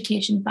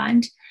Education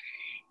Fund.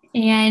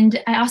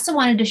 And I also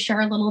wanted to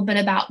share a little bit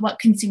about what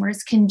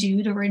consumers can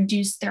do to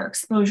reduce their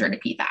exposure to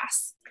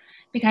PFAS,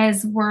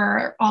 because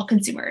we're all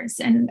consumers,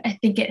 and I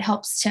think it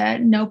helps to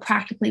know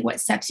practically what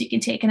steps you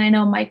can take. And I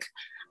know Mike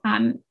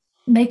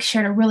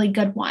shared a really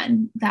good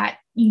one that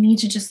you need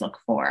to just look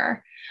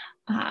for.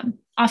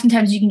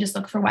 Oftentimes you can just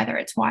look for whether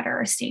it's water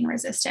or stain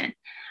resistant.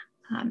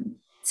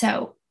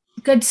 So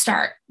good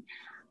start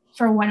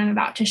for what I'm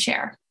about to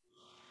share.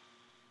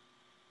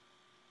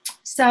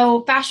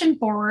 So Fashion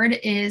Forward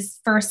is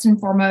first and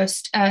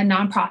foremost a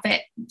nonprofit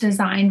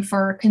designed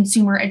for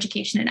consumer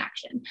education and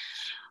action.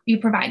 We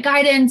provide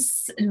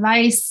guidance,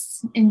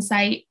 advice,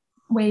 insight,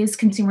 ways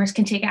consumers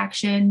can take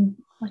action,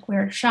 like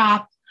where to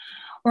shop.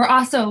 We're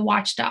also a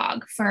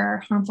watchdog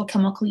for harmful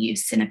chemical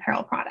use in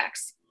apparel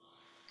products.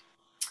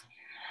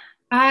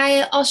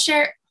 I'll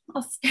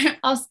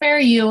spare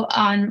you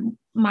on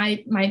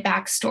my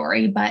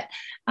backstory, but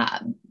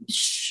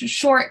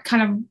short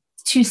kind of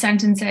 2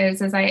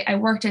 sentences, as I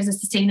worked as a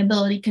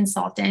sustainability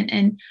consultant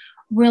and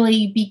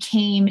really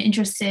became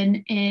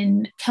interested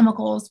in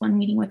chemicals when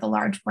meeting with a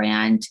large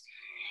brand.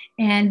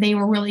 And they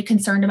were really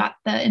concerned about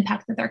the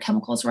impact that their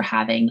chemicals were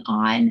having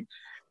on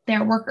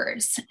their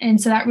workers. And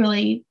so that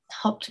really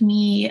helped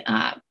me,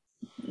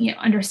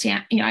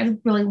 understand, I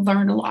really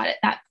learned a lot at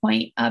that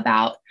point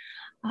about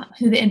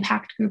who the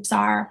impact groups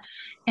are.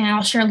 And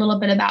I'll share a little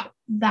bit about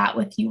that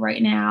with you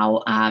right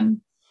now.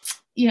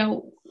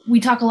 We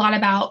talk a lot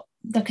about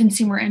the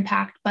consumer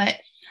impact, but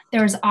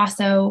there's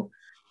also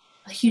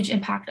a huge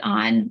impact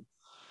on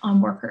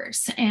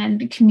workers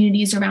and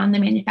communities around the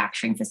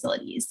manufacturing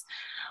facilities.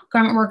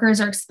 Garment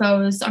workers are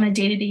exposed on a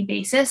day-to-day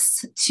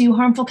basis to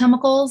harmful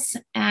chemicals,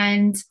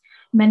 and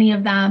many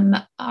of them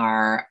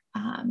are,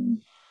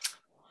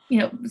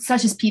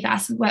 such as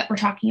PFAS, what we're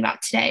talking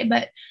about today,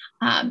 but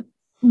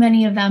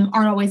many of them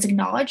aren't always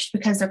acknowledged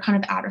because they're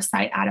kind of out of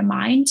sight, out of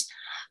mind.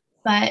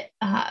 But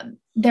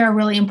they're a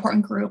really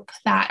important group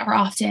that are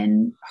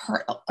often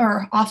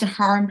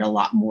harmed a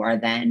lot more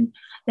than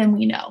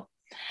we know.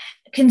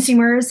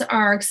 Consumers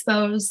are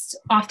exposed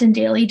often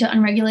daily to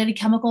unregulated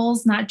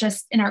chemicals, not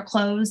just in our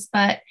clothes,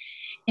 but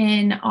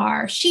in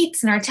our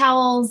sheets and our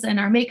towels and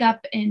our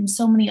makeup and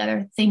so many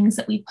other things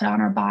that we put on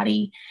our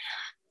body.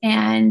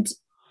 And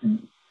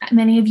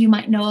many of you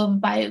might know of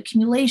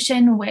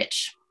bioaccumulation,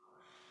 which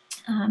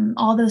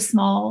all those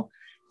small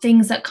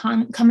things that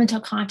come into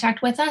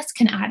contact with us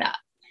can add up.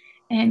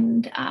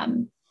 And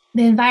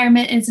the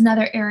environment is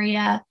another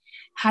area.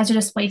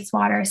 Hazardous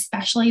wastewater,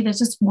 especially. There's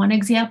just one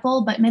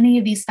example, but many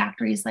of these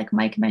factories, like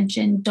Mike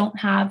mentioned, don't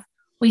have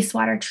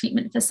wastewater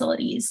treatment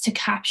facilities to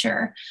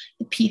capture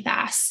the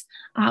PFAS.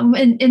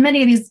 And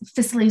many of these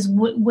facilities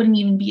wouldn't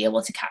even be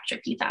able to capture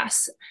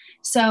PFAS.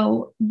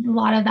 So a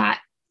lot of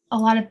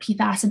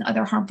PFAS and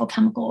other harmful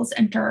chemicals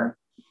enter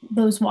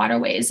those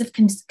waterways of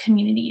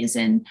communities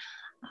and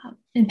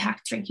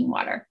impact drinking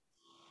water.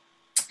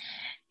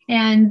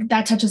 And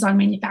that touches on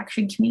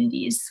manufacturing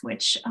communities,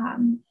 which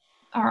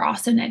are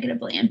also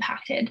negatively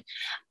impacted.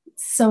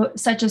 So,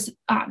 such as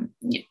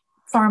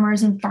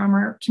farmers and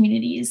farmer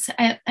communities.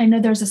 I know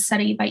there's a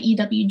study by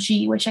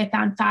EWG, which I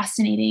found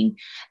fascinating,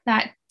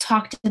 that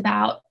talked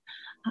about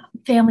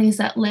families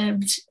that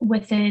lived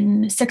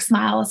within 6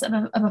 miles of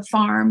a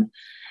farm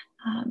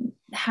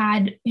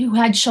who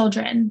had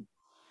children.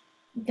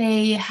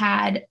 They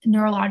had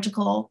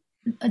neurological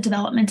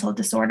developmental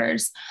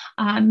disorders,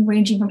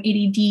 ranging from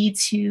ADD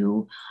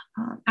to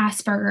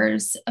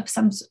Asperger's, of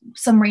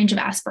some range of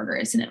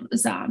Asperger's, and it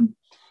was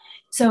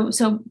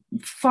so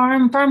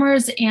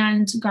farmers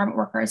and garment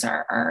workers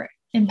are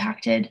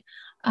impacted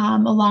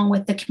along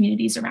with the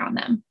communities around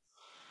them.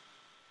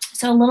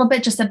 So a little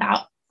bit just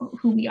about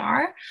who we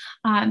are.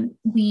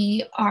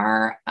 We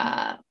are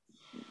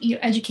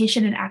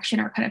education and action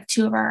are kind of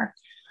two of our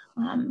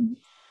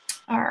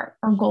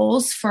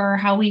goals for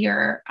how we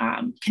are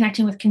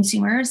connecting with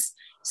consumers.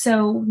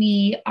 So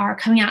we are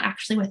coming out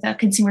actually with a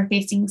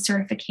consumer-facing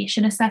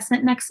certification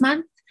assessment next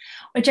month,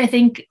 which I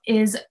think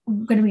is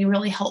going to be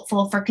really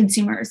helpful for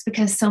consumers,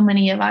 because so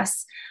many of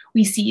us,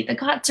 we see the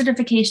GOT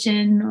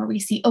certification, or we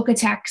see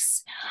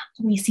Okotex,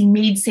 we see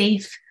Made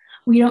Safe.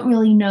 We don't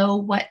really know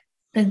what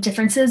the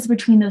differences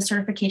between those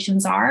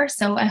certifications are.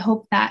 So I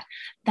hope that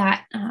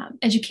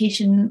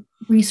education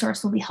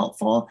resource will be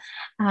helpful.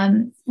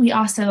 We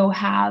also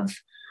have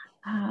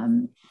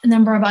a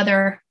number of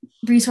other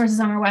resources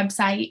on our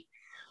website.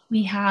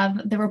 We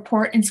have the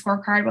report and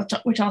scorecard,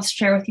 which I'll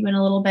share with you in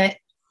a little bit.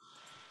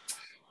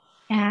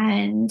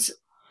 And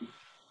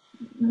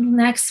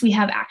Next, we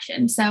have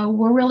action. So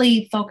we're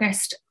really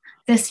focused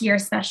this year,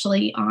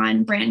 especially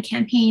on brand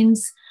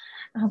campaigns.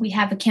 We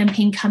have a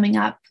campaign coming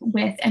up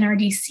with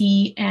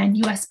NRDC and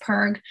US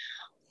PIRG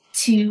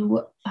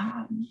to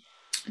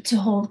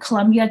hold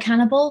Columbia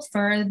accountable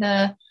for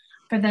the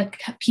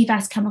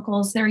PFAS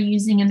chemicals they're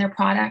using in their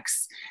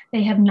products.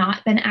 They have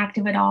not been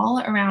active at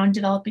all around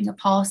developing a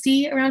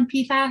policy around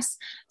PFAS.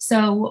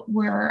 So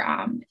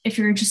if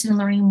you're interested in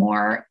learning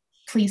more,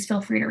 please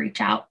feel free to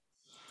reach out.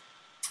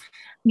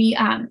 We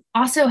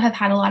also have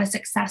had a lot of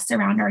success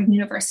around our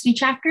university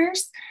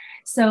chapters.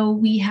 So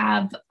we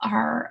have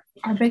our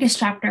biggest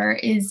chapter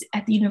is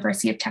at the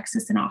University of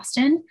Texas in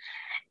Austin.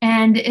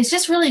 And it's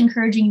just really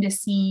encouraging to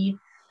see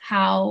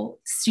how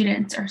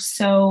students are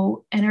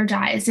so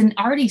energized and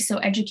already so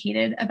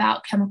educated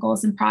about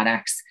chemicals and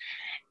products.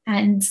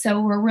 And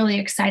so we're really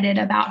excited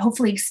about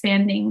hopefully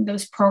expanding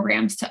those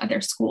programs to other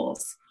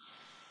schools.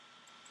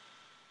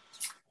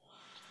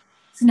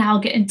 So now I'll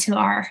get into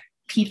our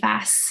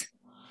PFAS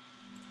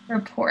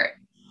report.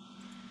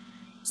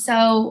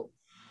 So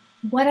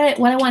what I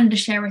wanted to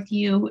share with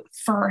you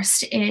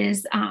first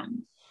is,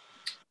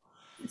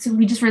 so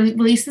we just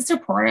released this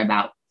report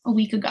about a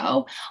week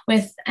ago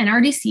with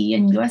NRDC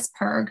and US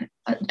PIRG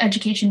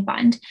Education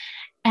Fund.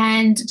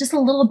 And just a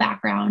little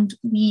background,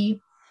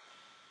 we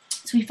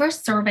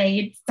first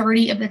surveyed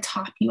 30 of the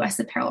top US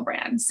apparel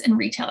brands and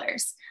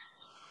retailers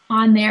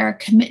on their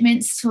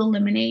commitments to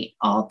eliminate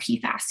all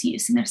PFAS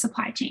use in their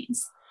supply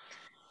chains.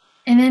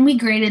 And then we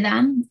graded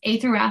them A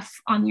through F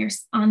on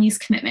these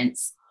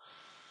commitments.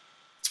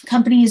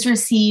 Companies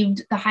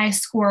received the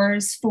highest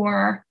scores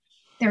for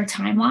their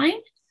timeline.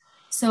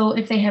 So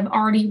if they had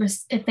already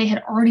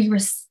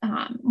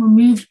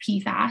removed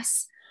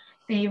PFAS,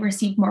 they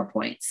received more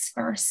points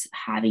versus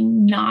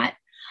having not.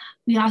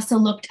 We also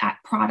looked at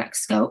product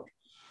scope.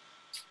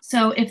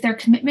 So if their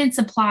commitments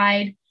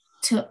applied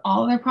to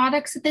all their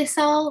products that they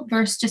sell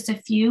versus just a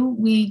few,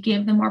 we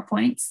gave them more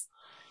points.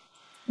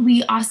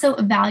 We also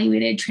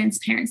evaluated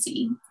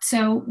transparency.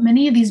 So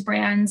many of these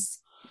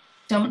brands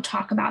don't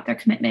talk about their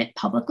commitment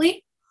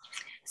publicly.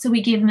 So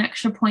we gave them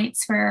extra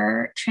points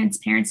for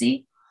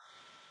transparency.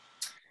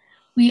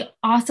 We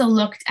also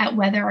looked at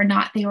whether or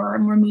not they were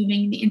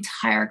removing the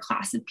entire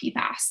class of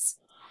PFAS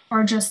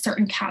or just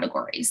certain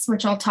categories,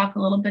 which I'll talk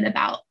a little bit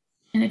about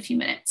in a few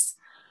minutes.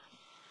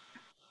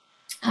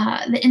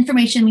 The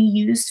information we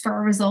used for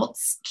our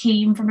results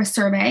came from a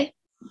survey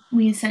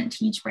we sent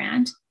to each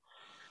brand,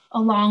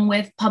 along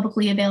with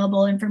publicly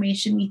available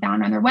information we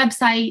found on their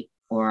website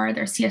or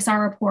their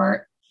CSR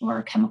report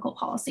or chemical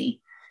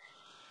policy.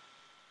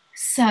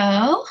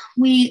 So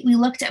we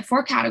looked at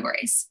 4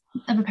 categories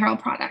of apparel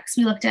products.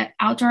 We looked at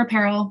outdoor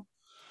apparel,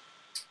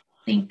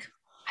 think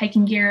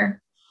hiking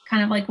gear,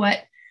 kind of like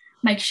what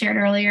Mike shared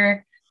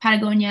earlier,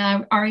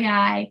 Patagonia,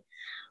 REI.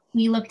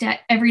 We looked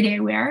at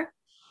everyday wear.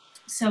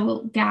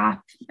 So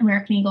Gap,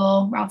 American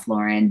Eagle, Ralph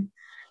Lauren,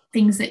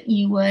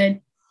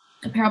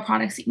 apparel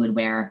products that you would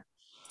wear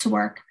to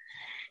work.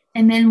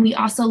 And then we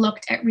also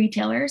looked at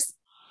retailers.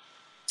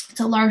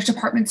 So large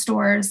department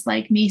stores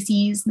like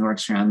Macy's,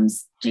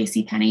 Nordstrom's,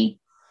 JCPenney.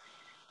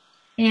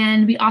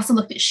 And we also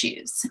looked at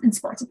shoes and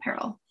sports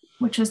apparel,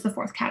 which was the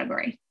 4th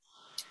category.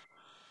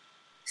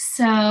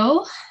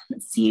 So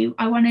let's see,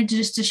 I wanted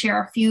to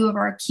share a few of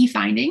our key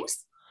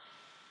findings.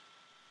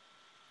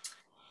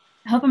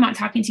 I hope I'm not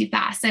talking too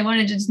fast. I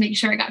wanted to just make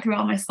sure I got through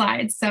all my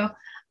slides. So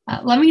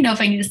let me know if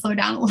I need to slow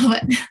down a little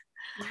bit.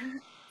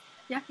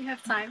 Yeah, you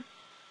have time.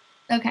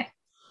 Okay,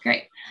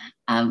 great.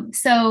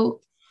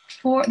 So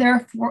there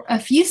are a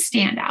few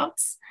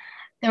standouts.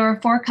 There were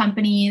 4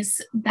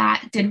 companies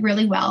that did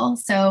really well.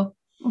 So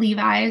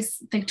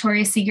Levi's,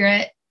 Victoria's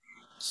Secret,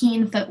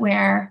 Keen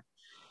Footwear,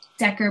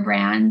 Decker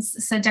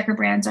Brands. So Decker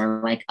Brands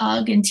are like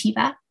UGG and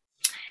Teva.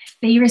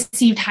 They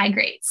received high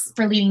grades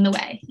for leading the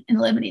way in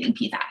eliminating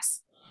PFAS.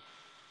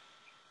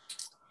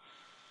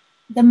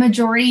 The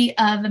majority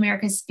of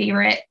America's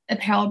favorite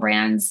apparel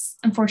brands,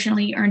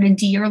 unfortunately, earned a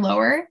D or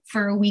lower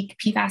for weak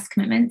PFAS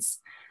commitments,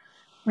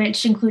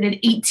 which included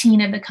 18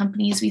 of the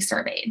companies we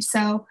surveyed.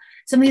 So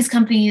some of these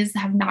companies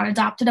have not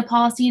adopted a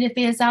policy to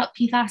phase out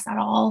PFAS at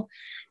all.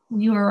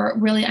 We were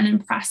really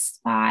unimpressed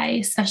by,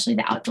 especially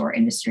the outdoor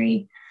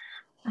industry.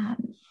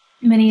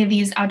 Many of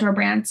these outdoor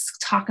brands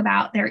talk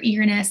about their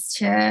eagerness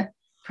to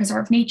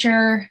preserve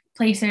nature,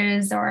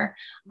 places, or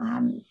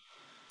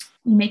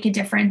make a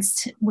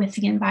difference with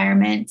the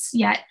environment.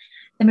 Yet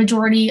the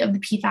majority of the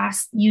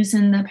PFAS used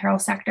in the apparel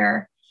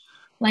sector,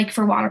 like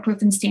for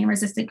waterproof and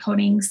stain-resistant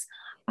coatings,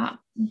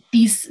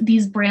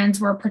 these brands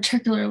were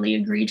particularly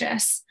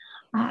egregious.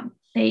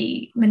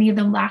 Many of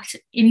them lacked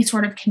any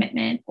sort of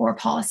commitment or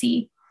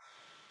policy.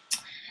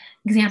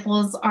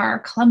 Examples are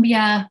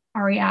Columbia,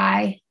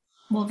 REI,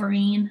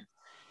 Wolverine,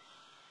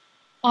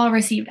 all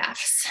received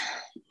Fs.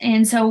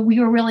 And so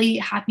we were really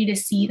happy to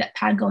see that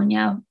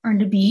Patagonia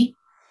earned a B.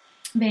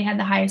 They had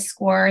the highest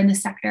score in the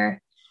sector.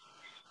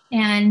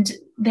 And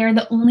they're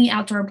the only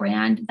outdoor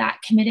brand that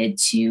committed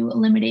to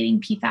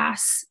eliminating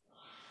PFAS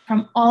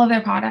from all of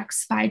their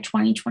products by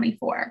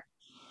 2024.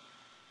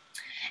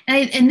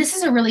 And this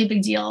is a really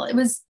big deal. It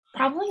was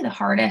probably the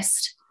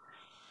hardest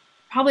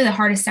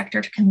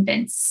sector to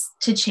convince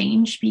to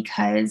change,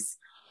 because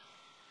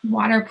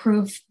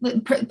waterproof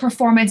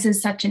performance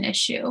is such an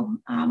issue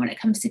when it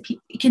comes to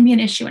it can be an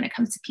issue when it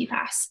comes to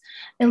PFAS,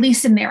 at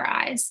least in their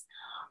eyes.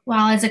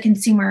 While as a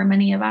consumer,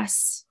 many of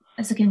us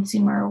as a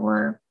consumer,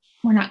 we're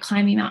not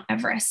climbing Mount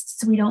Everest,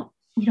 so we don't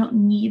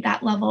need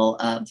that level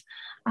of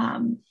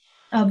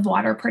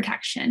water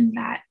protection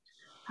that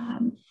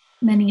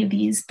many of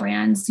these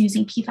brands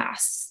using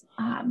PFAS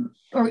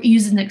or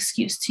use an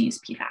excuse to use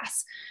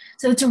PFAS.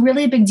 So it's a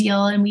really big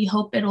deal, and we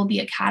hope it'll be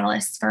a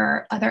catalyst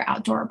for other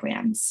outdoor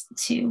brands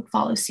to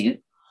follow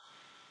suit.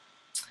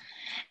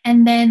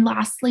 And then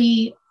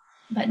lastly,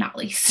 but not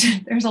least,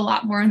 there's a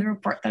lot more in the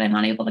report that I'm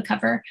unable to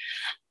cover,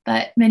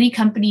 but many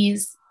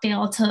companies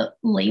fail to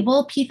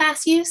label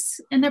PFAS use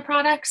in their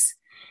products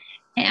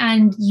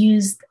and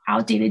use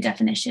outdated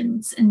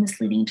definitions and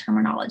misleading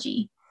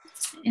terminology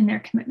in their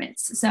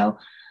commitments. So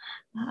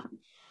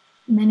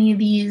many of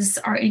these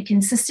are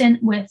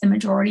inconsistent with the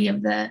majority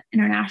of the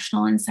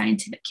international and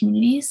scientific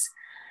communities.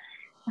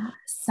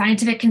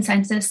 Scientific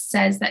consensus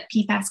says that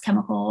PFAS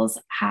chemicals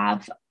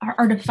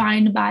are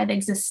defined by the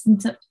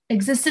existence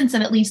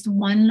of at least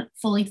one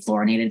fully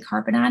fluorinated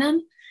carbon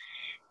atom.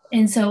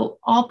 And so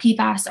all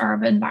PFAS are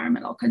of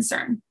environmental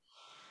concern.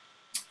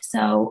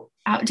 So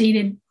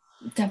outdated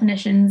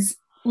definitions,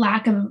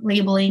 lack of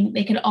labeling,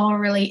 they could all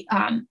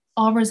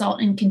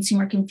result in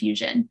consumer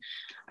confusion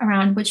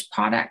around which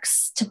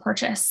products to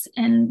purchase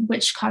and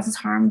which causes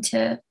harm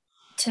to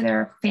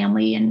their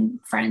family and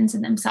friends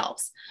and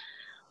themselves.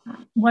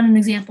 One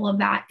example of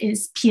that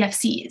is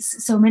PFCs.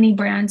 So many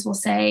brands will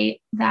say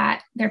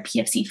that they're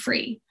PFC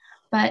free,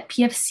 but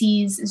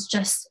PFCs is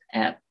just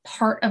a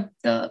part of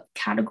the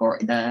category,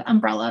 the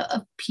umbrella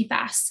of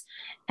PFAS,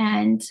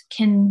 and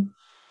can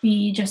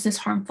be just as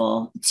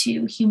harmful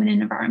to human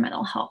and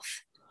environmental health.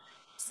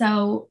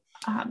 So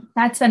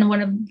that's been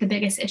one of the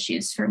biggest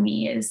issues for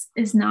me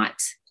is not,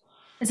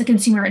 as a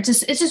consumer, it's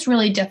just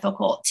really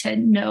difficult to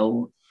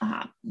know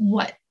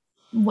what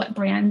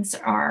brands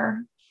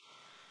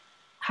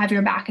have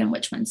your back and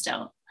which ones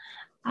don't,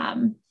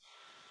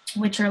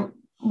 which are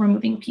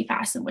removing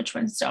PFAS and which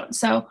ones don't.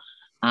 So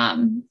I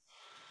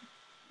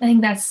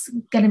think that's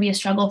going to be a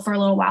struggle for a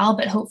little while,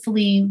 but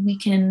hopefully we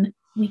can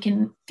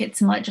get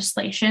some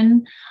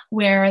legislation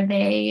where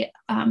they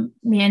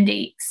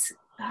mandate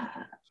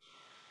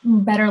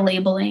better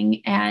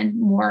labeling and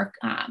more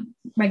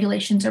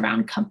regulations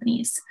around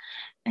companies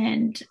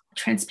and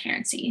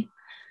transparency.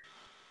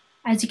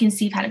 As you can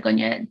see,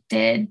 Patagonia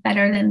did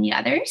better than the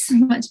others,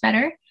 much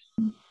better.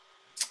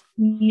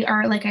 We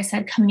are, like I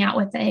said, coming out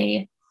with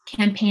a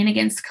campaign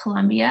against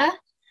Colombia.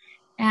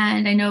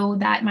 And I know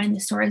that Mind the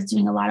Store is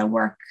doing a lot of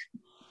work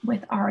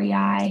with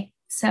REI.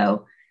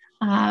 So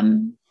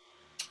kind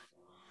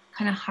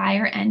of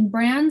higher end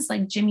brands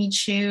like Jimmy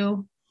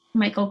Choo,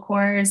 Michael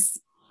Kors,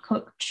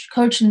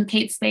 Coach and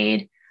Kate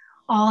Spade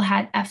all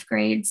had F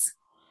grades.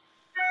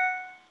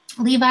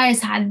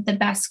 Levi's had the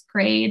best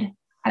grade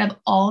out of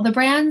all the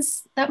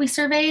brands that we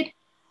surveyed.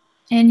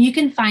 And you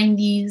can find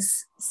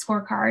these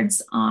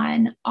scorecards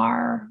on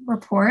our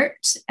report,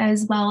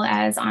 as well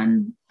as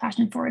on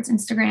Fashion Forward's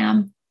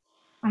Instagram,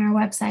 on our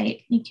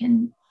website. You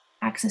can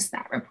access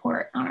that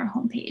report on our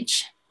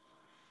homepage.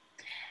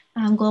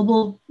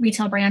 Global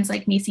retail brands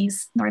like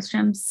Macy's,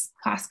 Nordstrom's,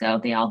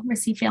 Costco, they all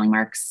receive failing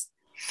marks.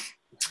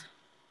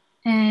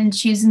 And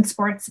shoes and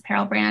sports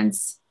apparel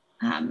brands,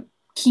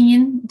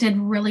 Keen did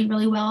really,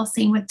 really well,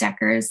 same with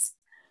Deckers.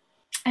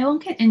 I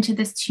won't get into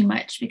this too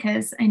much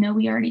because I know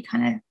we already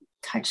kind of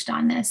touched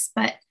on this,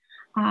 but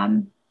I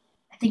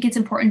think it's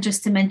important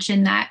just to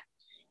mention that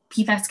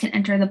PFAS can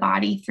enter the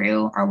body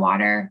through our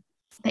water,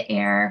 the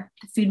air,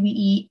 the food we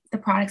eat, the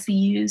products we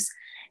use,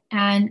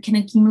 and can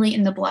accumulate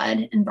in the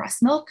blood and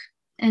breast milk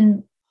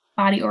and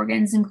body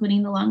organs,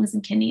 including the lungs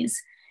and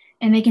kidneys.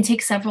 And they can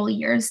take several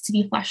years to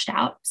be flushed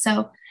out.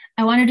 So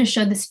I wanted to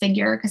show this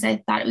figure because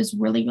I thought it was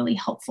really, really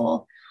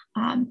helpful.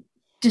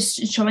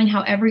 Just showing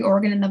how every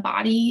organ in the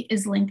body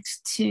is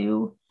linked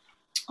to,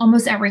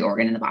 almost every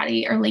organ in the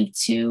body are linked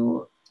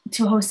to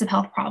a host of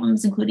health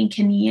problems, including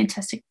kidney and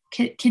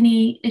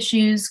kidney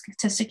issues,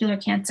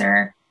 testicular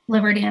cancer,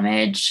 liver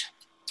damage,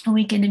 a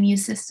weakened immune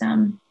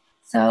system.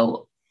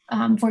 So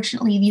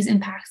unfortunately, these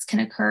impacts can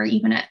occur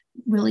even at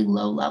really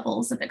low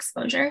levels of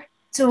exposure.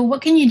 So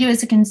what can you do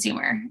as a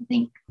consumer? I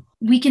think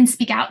we can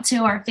speak out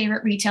to our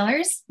favorite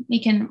retailers.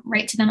 We can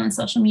write to them on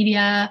social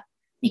media.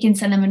 We can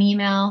send them an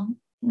email.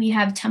 We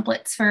have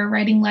templates for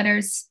writing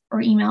letters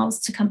or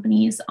emails to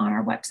companies on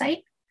our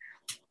website.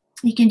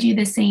 You can do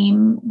the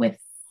same with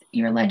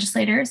your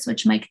legislators,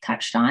 which Mike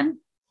touched on.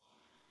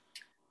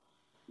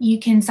 You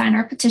can sign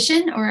our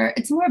petition, or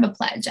it's more of a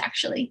pledge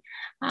actually,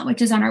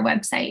 which is on our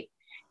website.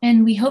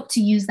 And we hope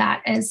to use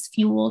that as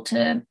fuel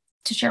to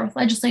share with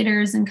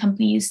legislators and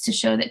companies to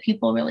show that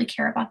people really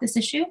care about this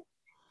issue.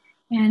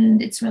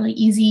 And it's really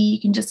easy.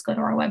 You can just go to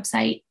our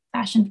website,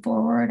 Fashion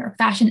Forward or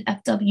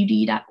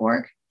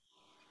fashionfwd.org.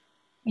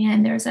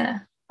 And there's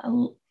a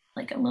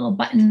little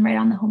button right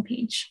on the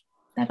homepage.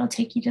 that'll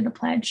take you to the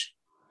pledge.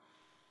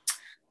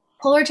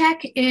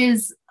 Polartec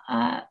is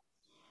a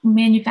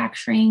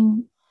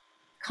manufacturing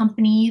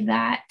company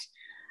that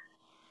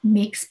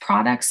makes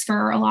products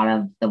for a lot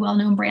of the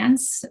well-known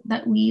brands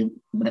that we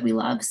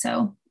love.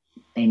 So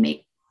they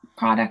make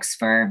products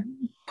for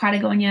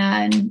Patagonia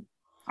and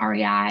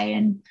REI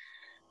and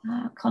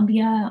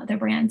Columbia, other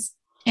brands,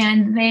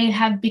 and they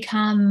have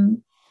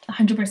become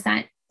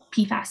 100%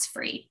 PFAS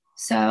free.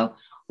 So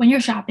when you're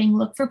shopping,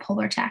 look for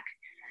Polartec.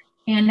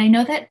 And I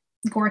know that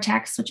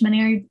Gore-Tex, which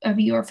many of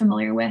you are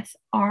familiar with,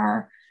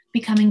 are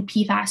becoming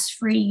PFAS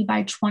free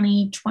by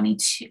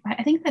 2022.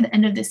 I think by the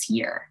end of this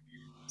year.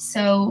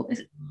 So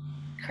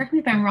correct me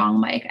if I'm wrong,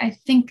 Mike. I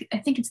think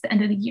it's the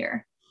end of the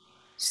year.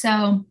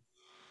 So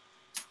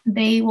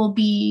they will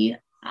be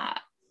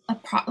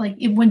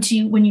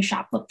when you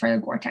shop, look for the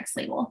Gore-Tex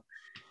label.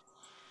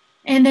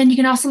 And then you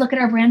can also look at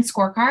our brand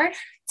scorecard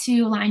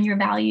to align your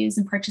values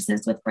and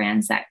purchases with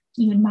brands that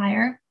you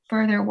admire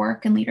for their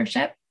work and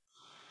leadership.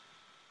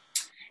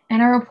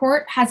 And our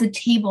report has a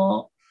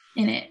table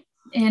in it.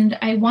 And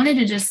I wanted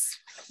to just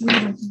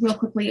read real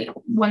quickly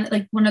one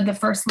of the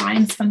first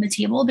lines from the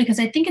table, because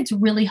I think it's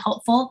really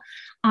helpful.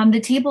 The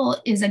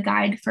table is a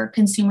guide for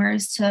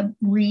consumers to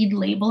read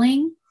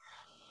labeling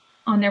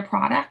on their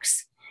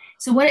products.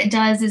 So what it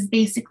does is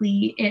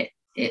basically it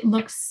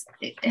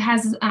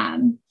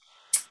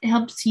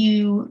helps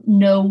you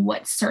know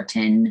what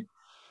certain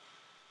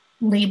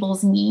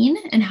labels mean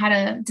and how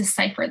to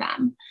decipher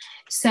them.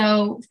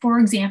 So for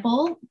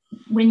example,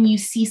 when you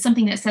see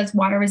something that says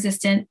water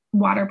resistant,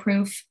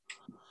 waterproof,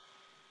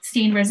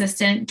 stain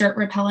resistant, dirt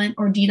repellent,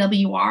 or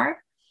DWR,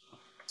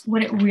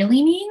 what it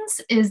really means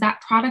is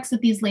that products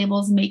with these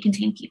labels may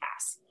contain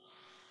PFAS.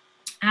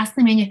 Ask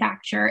the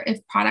manufacturer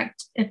if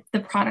the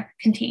product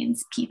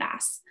contains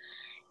PFAS.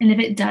 And if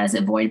it does,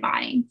 avoid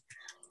buying.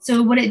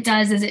 So what it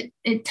does is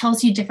it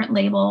tells you different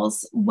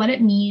labels, what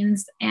it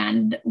means,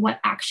 and what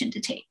action to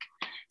take.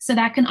 So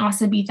that can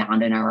also be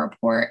found in our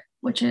report,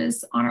 which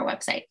is on our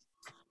website.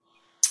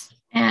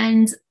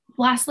 And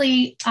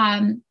lastly,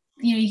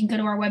 you can go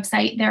to our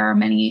website. There are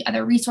many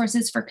other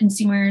resources for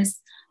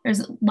consumers.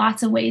 There's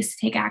lots of ways to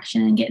take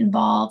action and get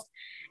involved.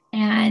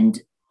 And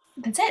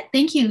that's it.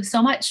 Thank you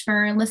so much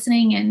for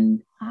listening.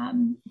 And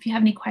if you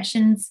have any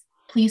questions,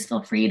 please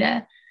feel free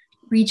to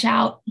reach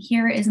out.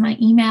 Here is my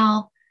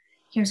email.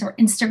 Here's our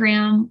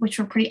Instagram, which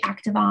we're pretty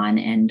active on,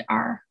 and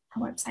our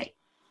website.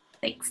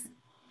 Thanks.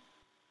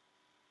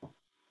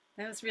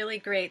 That was really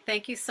great.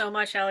 Thank you so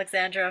much,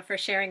 Alexandra, for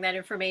sharing that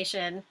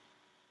information.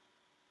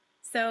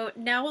 So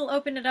now we'll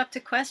open it up to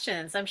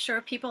questions. I'm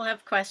sure people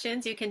have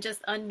questions. You can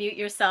just unmute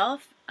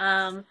yourself.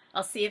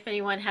 I'll see if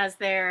anyone has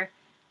their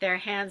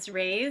hands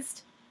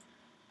raised.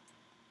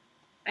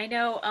 I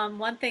know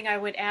one thing I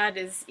would add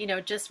is,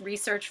 just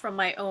research from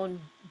my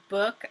own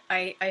book.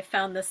 I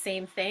found the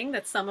same thing,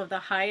 that some of the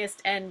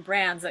highest end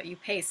brands that you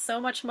pay so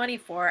much money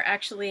for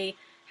actually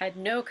had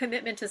no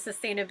commitment to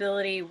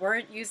sustainability,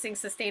 weren't using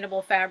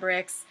sustainable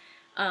fabrics.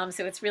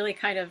 So it's really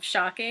kind of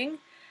shocking.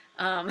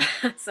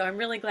 So I'm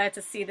really glad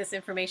to see this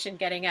information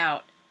getting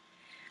out.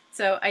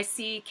 So I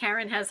see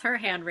Karen has her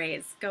hand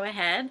raised. Go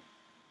ahead.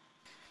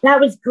 That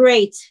was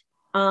great.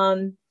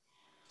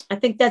 I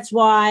think that's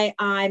why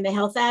I'm a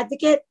health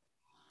advocate,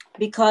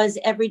 because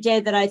every day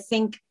that I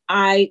think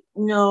I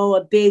know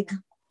a big,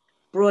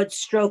 broad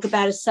stroke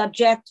about a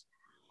subject,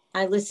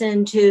 I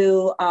listen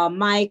to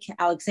Mike,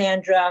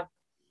 Alexandra,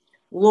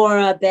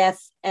 Laura,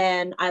 Beth,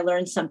 and I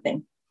learn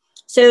something.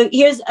 So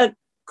here's a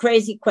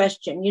crazy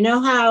question. You know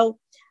how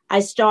I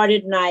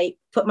started and I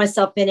put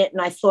myself in it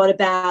and I thought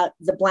about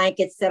the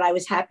blankets that I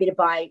was happy to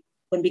buy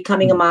when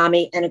becoming a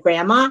mommy and a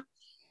grandma.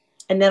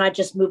 And then I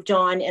just moved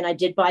on and I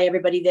did buy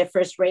everybody their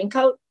first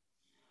raincoat.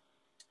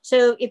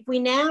 So if we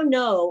now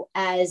know,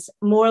 as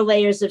more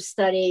layers of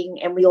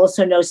studying, and we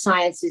also know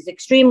science is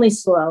extremely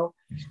slow.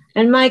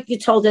 And Mike, you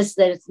told us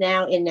that it's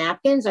now in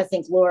napkins. I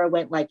think Laura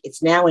went like,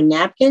 it's now in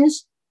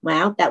napkins.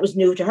 Wow, that was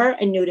new to her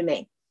and new to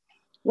me.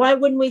 Why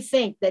wouldn't we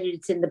think that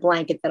it's in the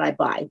blanket that I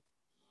buy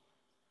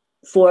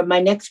for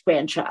my next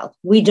grandchild?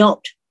 We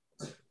don't.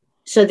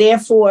 So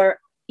therefore,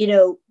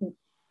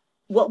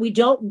 what we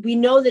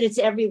know that it's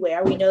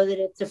everywhere. We know that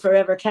it's a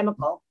forever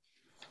chemical,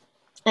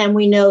 and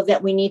we know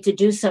that we need to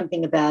do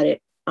something about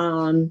it.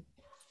 And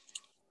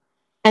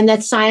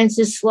that science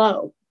is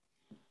slow.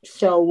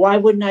 So why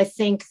wouldn't I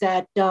think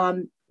that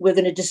we're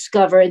going to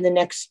discover in the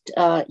next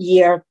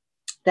year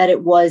that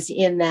it was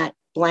in that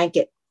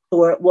blanket,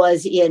 or it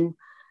was in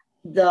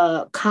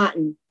the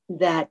cotton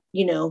that,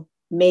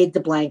 made the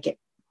blanket?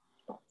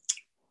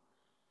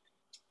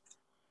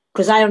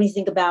 Because I only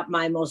think about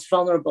my most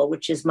vulnerable,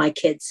 which is my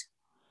kids.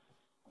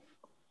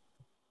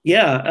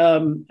 Yeah,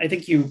 I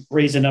think you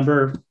raised a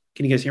number.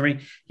 Can you guys hear me?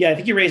 Yeah, I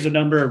think you raised a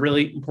number of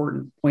really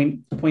important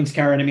points,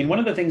 Karen. I mean, one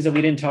of the things that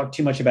we didn't talk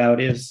too much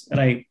about is, and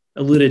I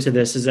alluded to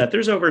this, is that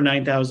there's over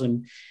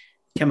 9,000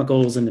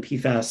 chemicals in the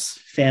PFAS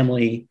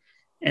family.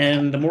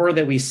 And the more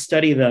that we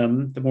study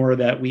them, the more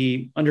that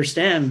we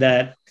understand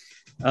that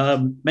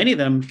many of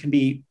them can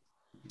be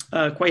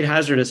quite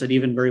hazardous at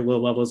even very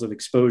low levels of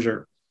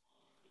exposure.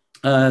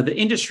 The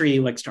industry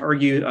likes to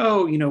argue,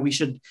 oh, we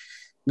should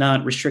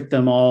not restrict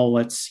them all.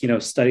 Let's,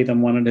 study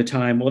them one at a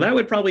time. Well, that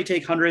would probably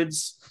take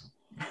hundreds,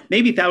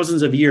 maybe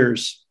thousands of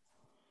years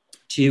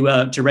to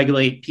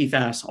regulate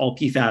PFAS, all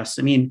PFAS.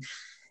 I mean,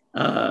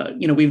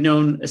 we've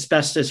known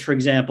asbestos, for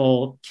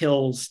example,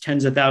 kills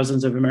tens of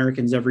thousands of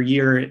Americans every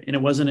year. And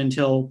it wasn't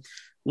until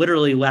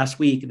literally last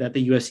week that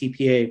the US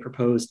EPA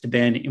proposed to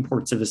ban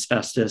imports of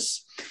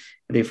asbestos.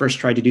 They first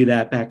tried to do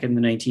that back in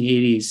the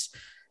 1980s.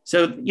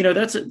 So,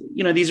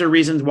 these are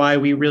reasons why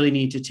we really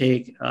need to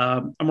take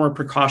a more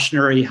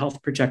precautionary,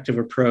 health protective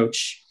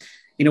approach.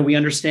 We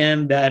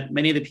understand that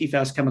many of the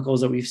PFAS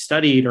chemicals that we've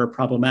studied are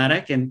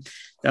problematic, and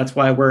that's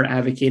why we're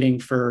advocating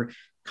for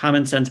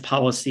common sense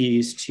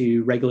policies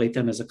to regulate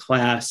them as a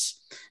class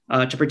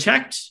to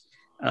protect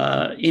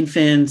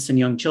infants and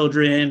young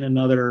children and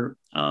other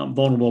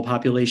vulnerable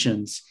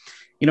populations.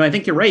 I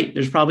think you're right.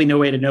 There's probably no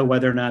way to know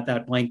whether or not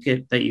that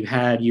blanket that you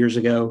had years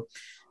ago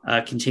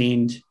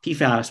contained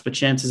PFAS, but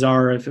chances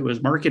are if it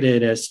was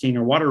marketed as stain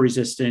or water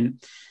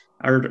resistant,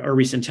 our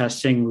recent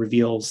testing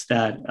reveals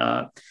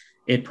that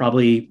it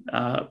probably,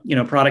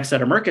 products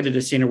that are marketed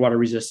as stain or water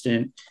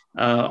resistant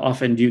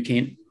often do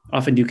contain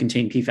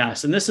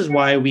PFAS. And this is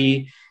why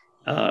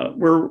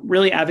we're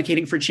really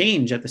advocating for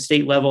change at the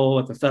state level,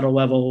 at the federal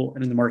level,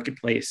 and in the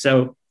marketplace.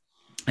 So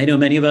I know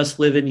many of us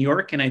live in New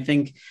York, and I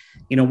think,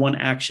 one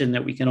action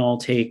that we can all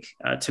take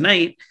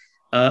tonight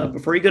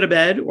before you go to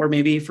bed, or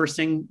maybe first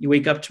thing you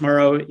wake up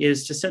tomorrow,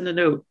 is to send a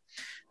note,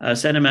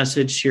 send a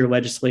message to your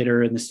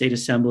legislator in the state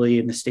assembly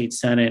and the state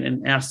senate,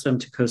 and ask them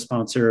to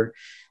co-sponsor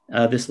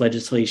this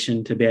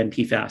legislation to ban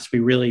PFAS. We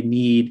really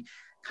need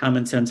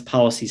common sense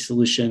policy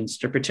solutions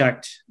to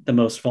protect the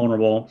most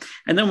vulnerable.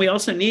 And then we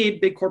also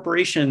need big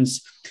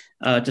corporations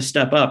to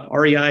step up.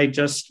 REI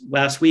just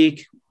last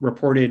week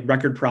reported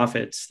record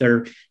profits.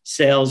 Their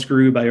sales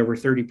grew by over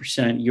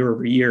 30% year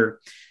over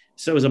year.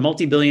 So as a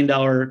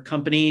multi-billion-dollar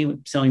company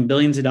selling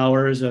billions of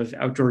dollars of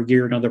outdoor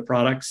gear and other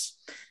products,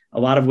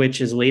 a lot of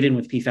which is laden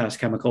with PFAS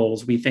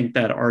chemicals, we think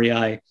that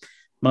REI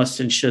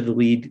must and should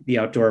lead the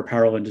outdoor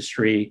apparel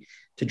industry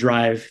to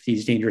drive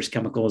these dangerous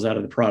chemicals out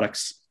of the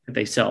products that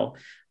they sell.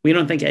 We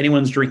don't think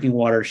anyone's drinking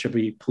water should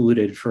be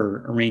polluted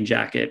for a rain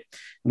jacket.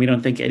 We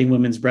don't think any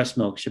woman's breast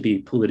milk should be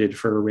polluted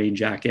for a rain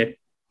jacket.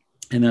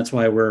 And that's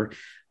why we're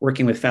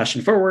working with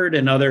Fashion Forward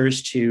and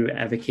others to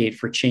advocate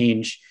for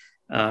change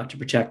to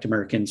protect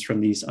Americans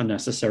from these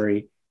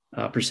unnecessary,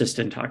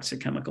 persistent toxic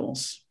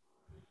chemicals.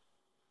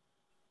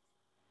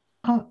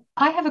 I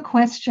have a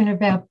question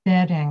about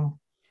bedding.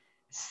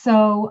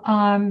 So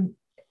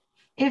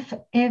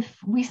if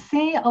we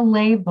see a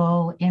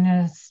label in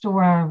a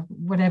store,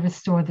 whatever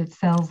store that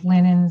sells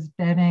linens,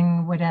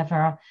 bedding,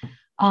 whatever,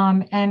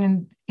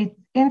 and it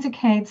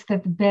indicates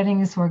that the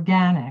bedding is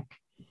organic,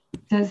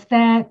 does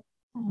that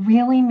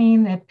really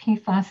mean that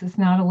PFAS is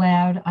not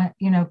allowed?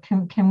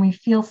 Can we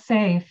feel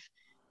safe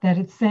that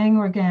it's saying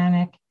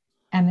organic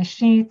and the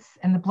sheets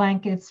and the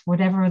blankets,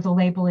 whatever the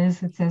label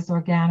is that says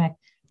organic,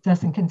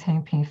 doesn't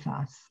contain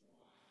PFAS?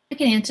 I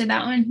can answer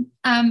that one.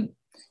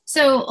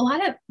 So a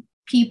lot of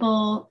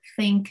people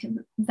think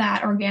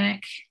that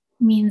organic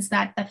means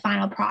that the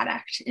final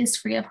product is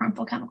free of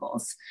harmful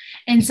chemicals.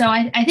 And so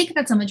I think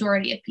that's a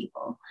majority of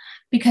people,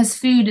 because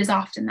food is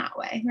often that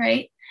way,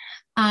 right?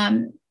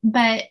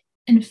 But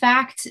in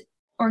fact,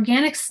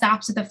 organic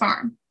stops at the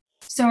farm.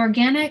 So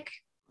organic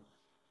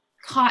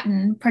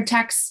cotton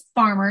protects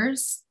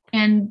farmers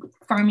and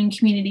farming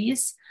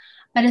communities.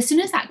 But as soon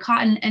as that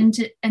cotton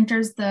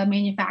enters the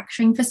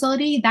manufacturing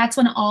facility, that's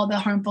when all the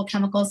harmful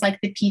chemicals like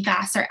the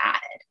PFAS are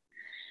added.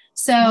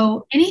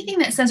 So anything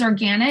that says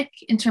organic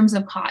in terms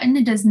of cotton,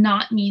 it does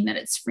not mean that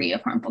it's free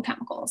of harmful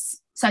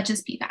chemicals, such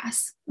as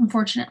PFAS,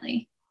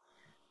 unfortunately.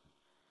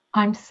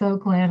 I'm so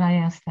glad I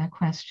asked that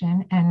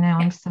question. And now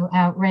I'm so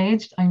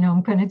outraged. I know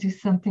I'm going to do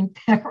something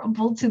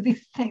terrible to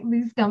these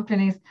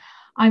companies.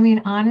 I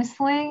mean,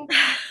 honestly,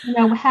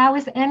 how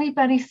is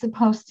anybody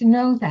supposed to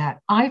know that?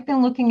 I've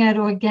been looking at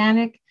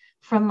organic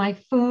from my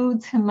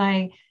food to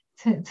my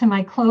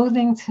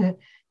clothing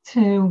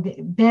to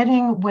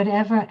bedding,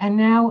 whatever, and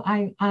now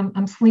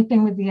I'm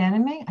sleeping with the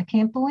enemy. I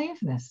can't believe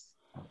this.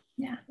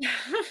 Yeah.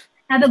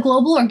 Now, the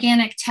Global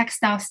Organic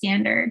Textile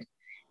Standard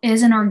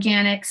is an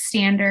organic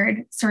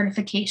standard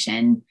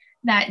certification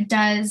that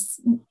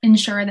does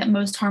ensure that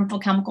most harmful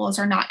chemicals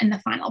are not in the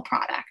final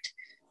product.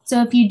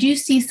 So if you do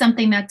see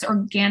something that's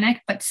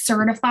organic but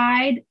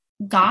certified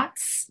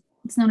GOTS,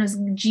 it's known as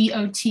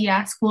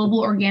GOTS,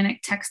 Global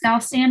Organic Textile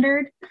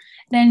Standard,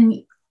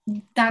 then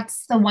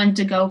that's the one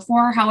to go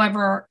for.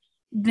 However,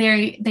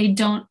 they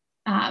don't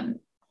have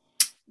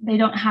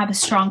a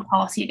strong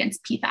policy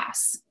against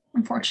PFAS,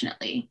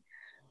 unfortunately,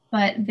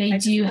 but they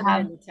do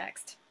have the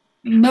text.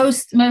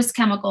 Most harmful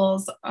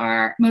chemicals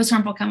are, I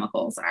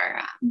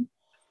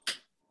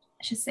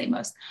should say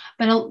most,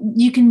 but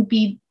you can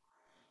be.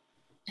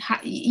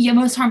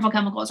 Most harmful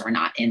chemicals are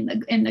not in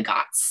the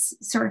GOTS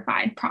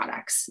certified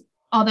products.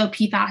 Although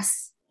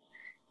PFAS,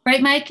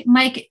 right, Mike,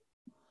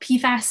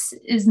 PFAS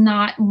is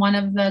not one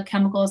of the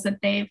chemicals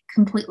that they've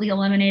completely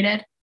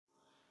eliminated.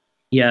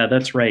 Yeah,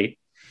 that's right.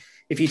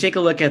 If you take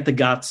a look at the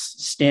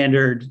GOTS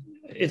standard,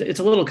 it's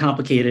a little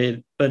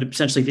complicated, but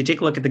essentially, if you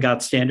take a look at the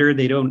GOTS standard,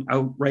 they don't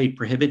outright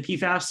prohibit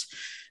PFAS,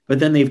 but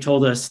then they've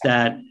told us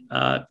that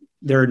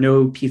there are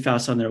no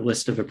PFAS on their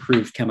list of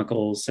approved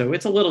chemicals. So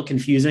it's a little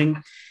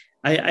confusing.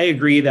 I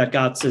agree that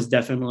GOTS is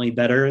definitely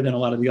better than a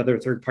lot of the other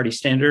third-party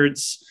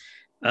standards.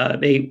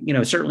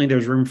 Certainly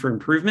there's room for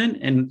improvement,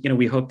 and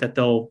we hope that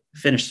they'll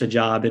finish the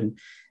job and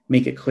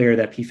make it clear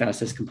that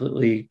PFAS is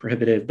completely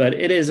prohibited. But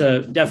it is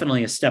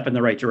definitely a step in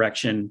the right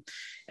direction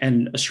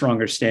and a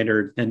stronger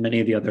standard than many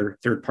of the other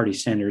third-party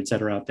standards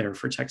that are out there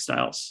for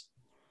textiles.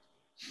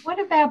 What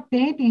about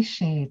baby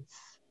sheets?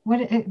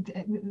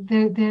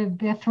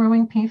 They're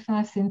throwing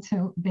PFAS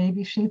into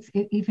baby sheets,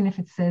 even if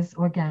it says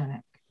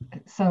organic.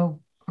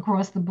 So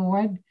across the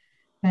board,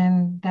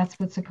 then that's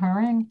what's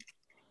occurring?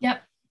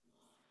 Yep.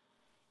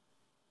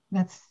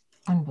 That's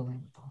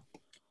unbelievable.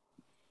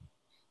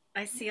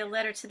 I see a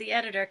letter to the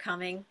editor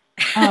coming.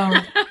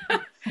 Oh,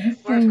 I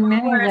see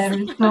many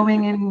letters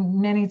going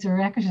in many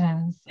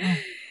directions. Oh.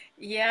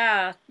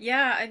 Yeah.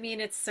 I mean,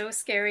 it's so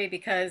scary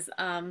because,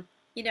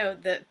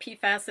 the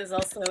PFAS is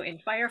also in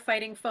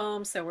firefighting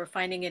foam, so we're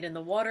finding it in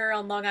the water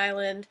on Long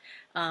Island.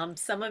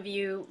 Some of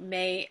you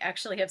may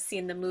actually have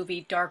seen the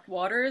movie Dark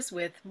Waters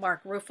with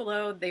Mark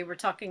Ruffalo. They were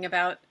talking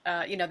about,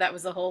 that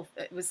was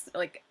it was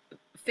like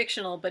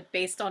fictional, but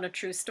based on a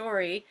true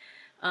story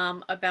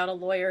about a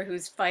lawyer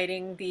who's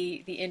fighting the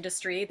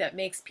industry that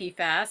makes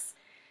PFAS.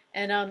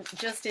 And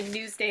just in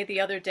Newsday the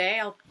other day,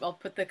 I'll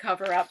put the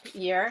cover up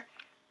here,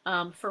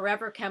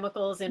 Forever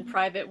Chemicals in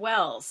Private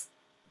Wells.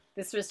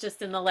 This was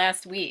just in the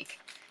last week.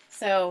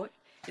 So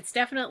it's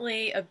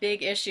definitely a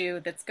big issue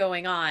that's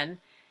going on.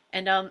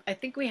 And I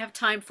think we have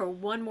time for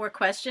one more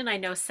question. I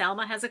know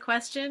Salma has a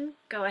question.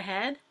 Go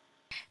ahead.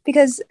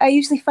 Because I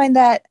usually find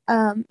that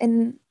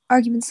in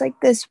arguments like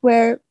this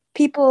where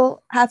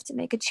people have to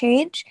make a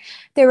change,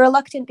 they're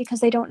reluctant because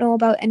they don't know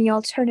about any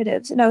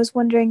alternatives. And I was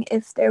wondering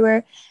if there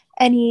were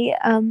any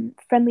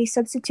friendly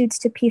substitutes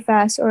to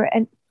PFAS,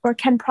 or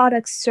can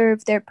products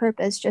serve their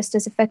purpose just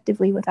as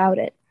effectively without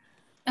it?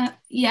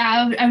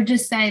 I would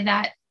just say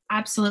that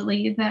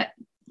absolutely, that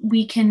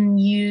we can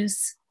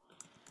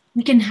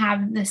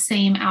have the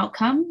same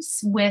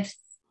outcomes with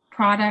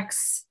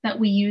products that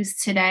we use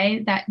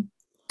today that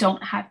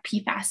don't have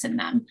PFAS in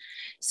them.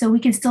 So we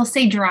can still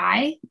stay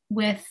dry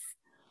with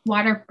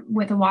a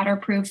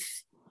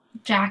waterproof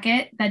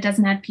jacket that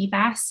doesn't have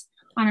PFAS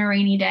on a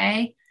rainy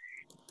day.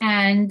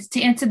 And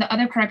to answer the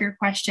other part of your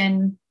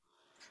question,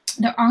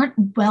 there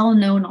aren't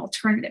well-known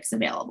alternatives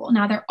available.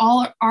 Now, there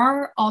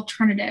are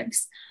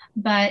alternatives,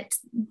 but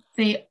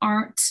they're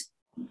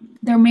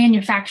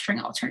manufacturing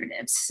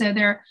alternatives. So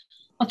they're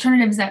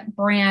alternatives that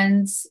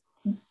brands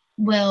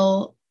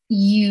will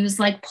use,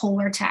 like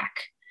Polartec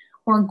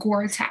or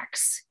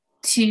Gore-Tex,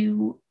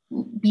 to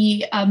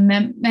be a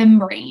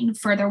membrane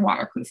for their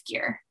waterproof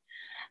gear.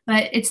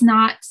 But it's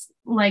not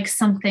like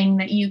something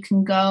that you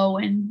can go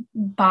and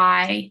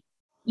buy.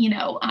 You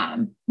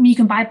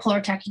can buy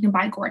Polartec, you can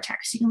buy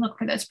Gore-Tex, you can look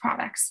for those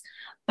products,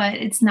 but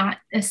it's not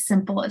as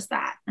simple as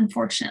that,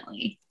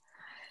 unfortunately.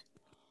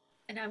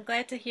 And I'm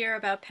glad to hear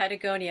about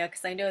Patagonia,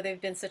 because I know they've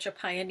been such a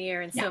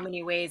pioneer in so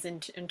many ways in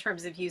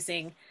terms of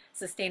using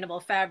sustainable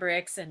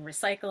fabrics and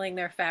recycling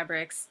their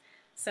fabrics.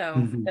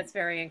 So that's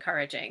very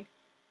encouraging.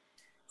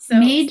 So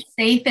Made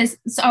Safe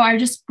I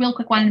just real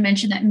quick wanted to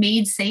mention that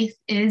Made Safe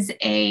is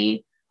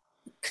a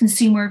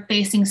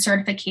consumer-facing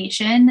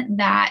certification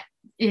that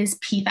is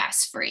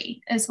PFAS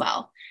free as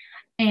well.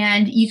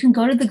 And you can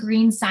go to the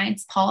Green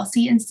Science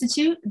Policy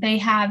Institute. They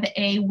have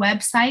a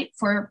website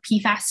for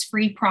PFAS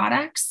free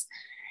products,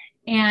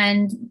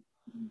 and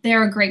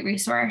they're a great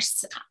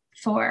resource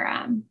for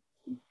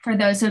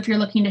those. So if you're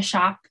looking to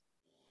shop,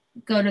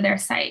 go to their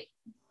site.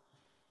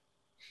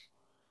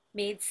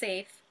 Made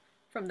Safe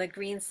from the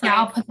Green Science. Yeah,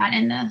 I'll put that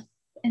in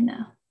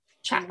the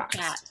chat box.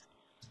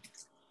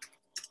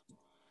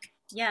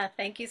 Yeah,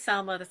 thank you,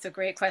 Salma. That's a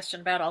great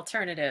question about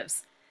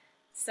alternatives.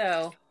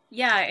 So,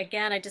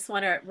 again, I just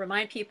want to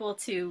remind people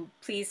to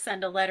please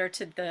send a letter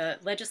to the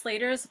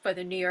legislators for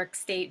the New York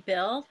State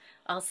bill.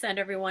 I'll send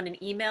everyone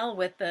an email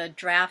with the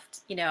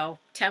draft,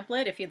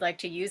 template if you'd like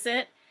to use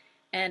it.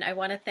 And I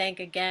want to thank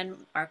again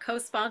our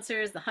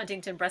co-sponsors, the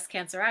Huntington Breast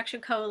Cancer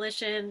Action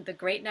Coalition, the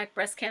Great Neck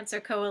Breast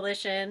Cancer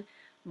Coalition,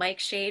 Mike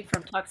Schade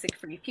from Toxic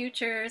Free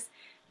Futures,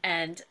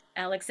 and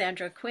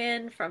Alexandra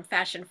Quinn from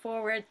Fashion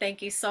Forward.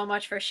 Thank you so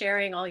much for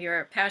sharing all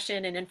your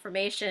passion and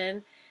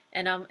information.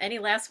 And any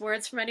last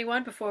words from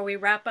anyone before we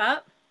wrap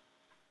up?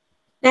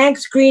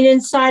 Thanks, Green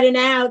Inside and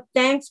Out.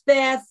 Thanks,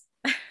 Beth.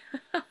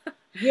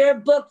 Your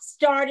book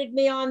started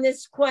me on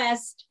this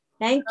quest.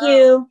 Thank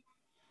you.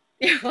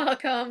 You're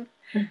welcome.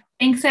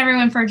 Thanks,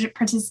 everyone, for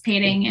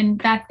participating.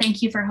 And Beth,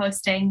 thank you for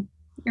hosting.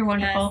 You're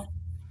wonderful.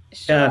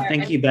 Yes. Sure. Yeah,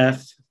 thank you,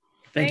 Beth.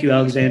 Thank you,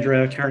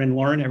 Alexandra, Karen, and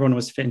Lauren. Everyone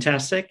was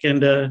fantastic.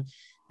 And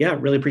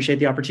really appreciate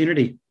the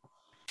opportunity.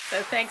 So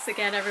thanks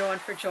again, everyone,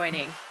 for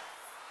joining.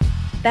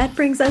 That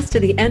brings us to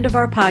the end of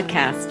our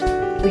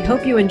podcast. We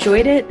hope you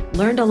enjoyed it,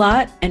 learned a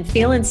lot, and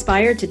feel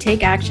inspired to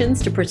take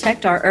actions to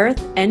protect our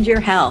Earth and your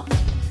health.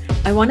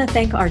 I want to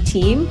thank our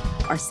team,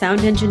 our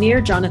sound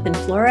engineer, Jonathan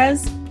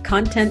Flores,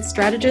 content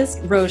strategist,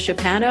 Rose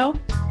Chapano,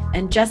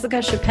 and Jessica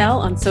Chappelle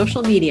on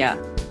social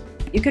media.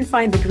 You can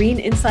find the Green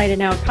Inside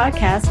and Out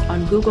podcast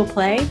on Google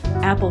Play,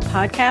 Apple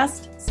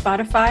Podcast,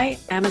 Spotify,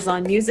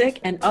 Amazon Music,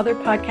 and other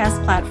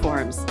podcast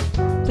platforms.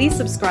 Please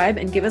subscribe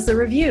and give us a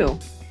review.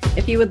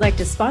 If you would like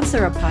to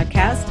sponsor a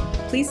podcast,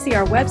 please see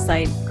our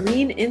website,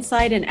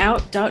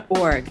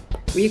 greeninsideandout.org,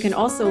 where you can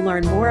also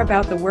learn more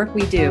about the work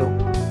we do.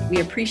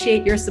 We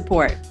appreciate your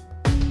support.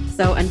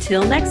 So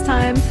until next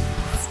time,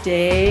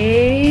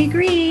 stay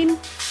green.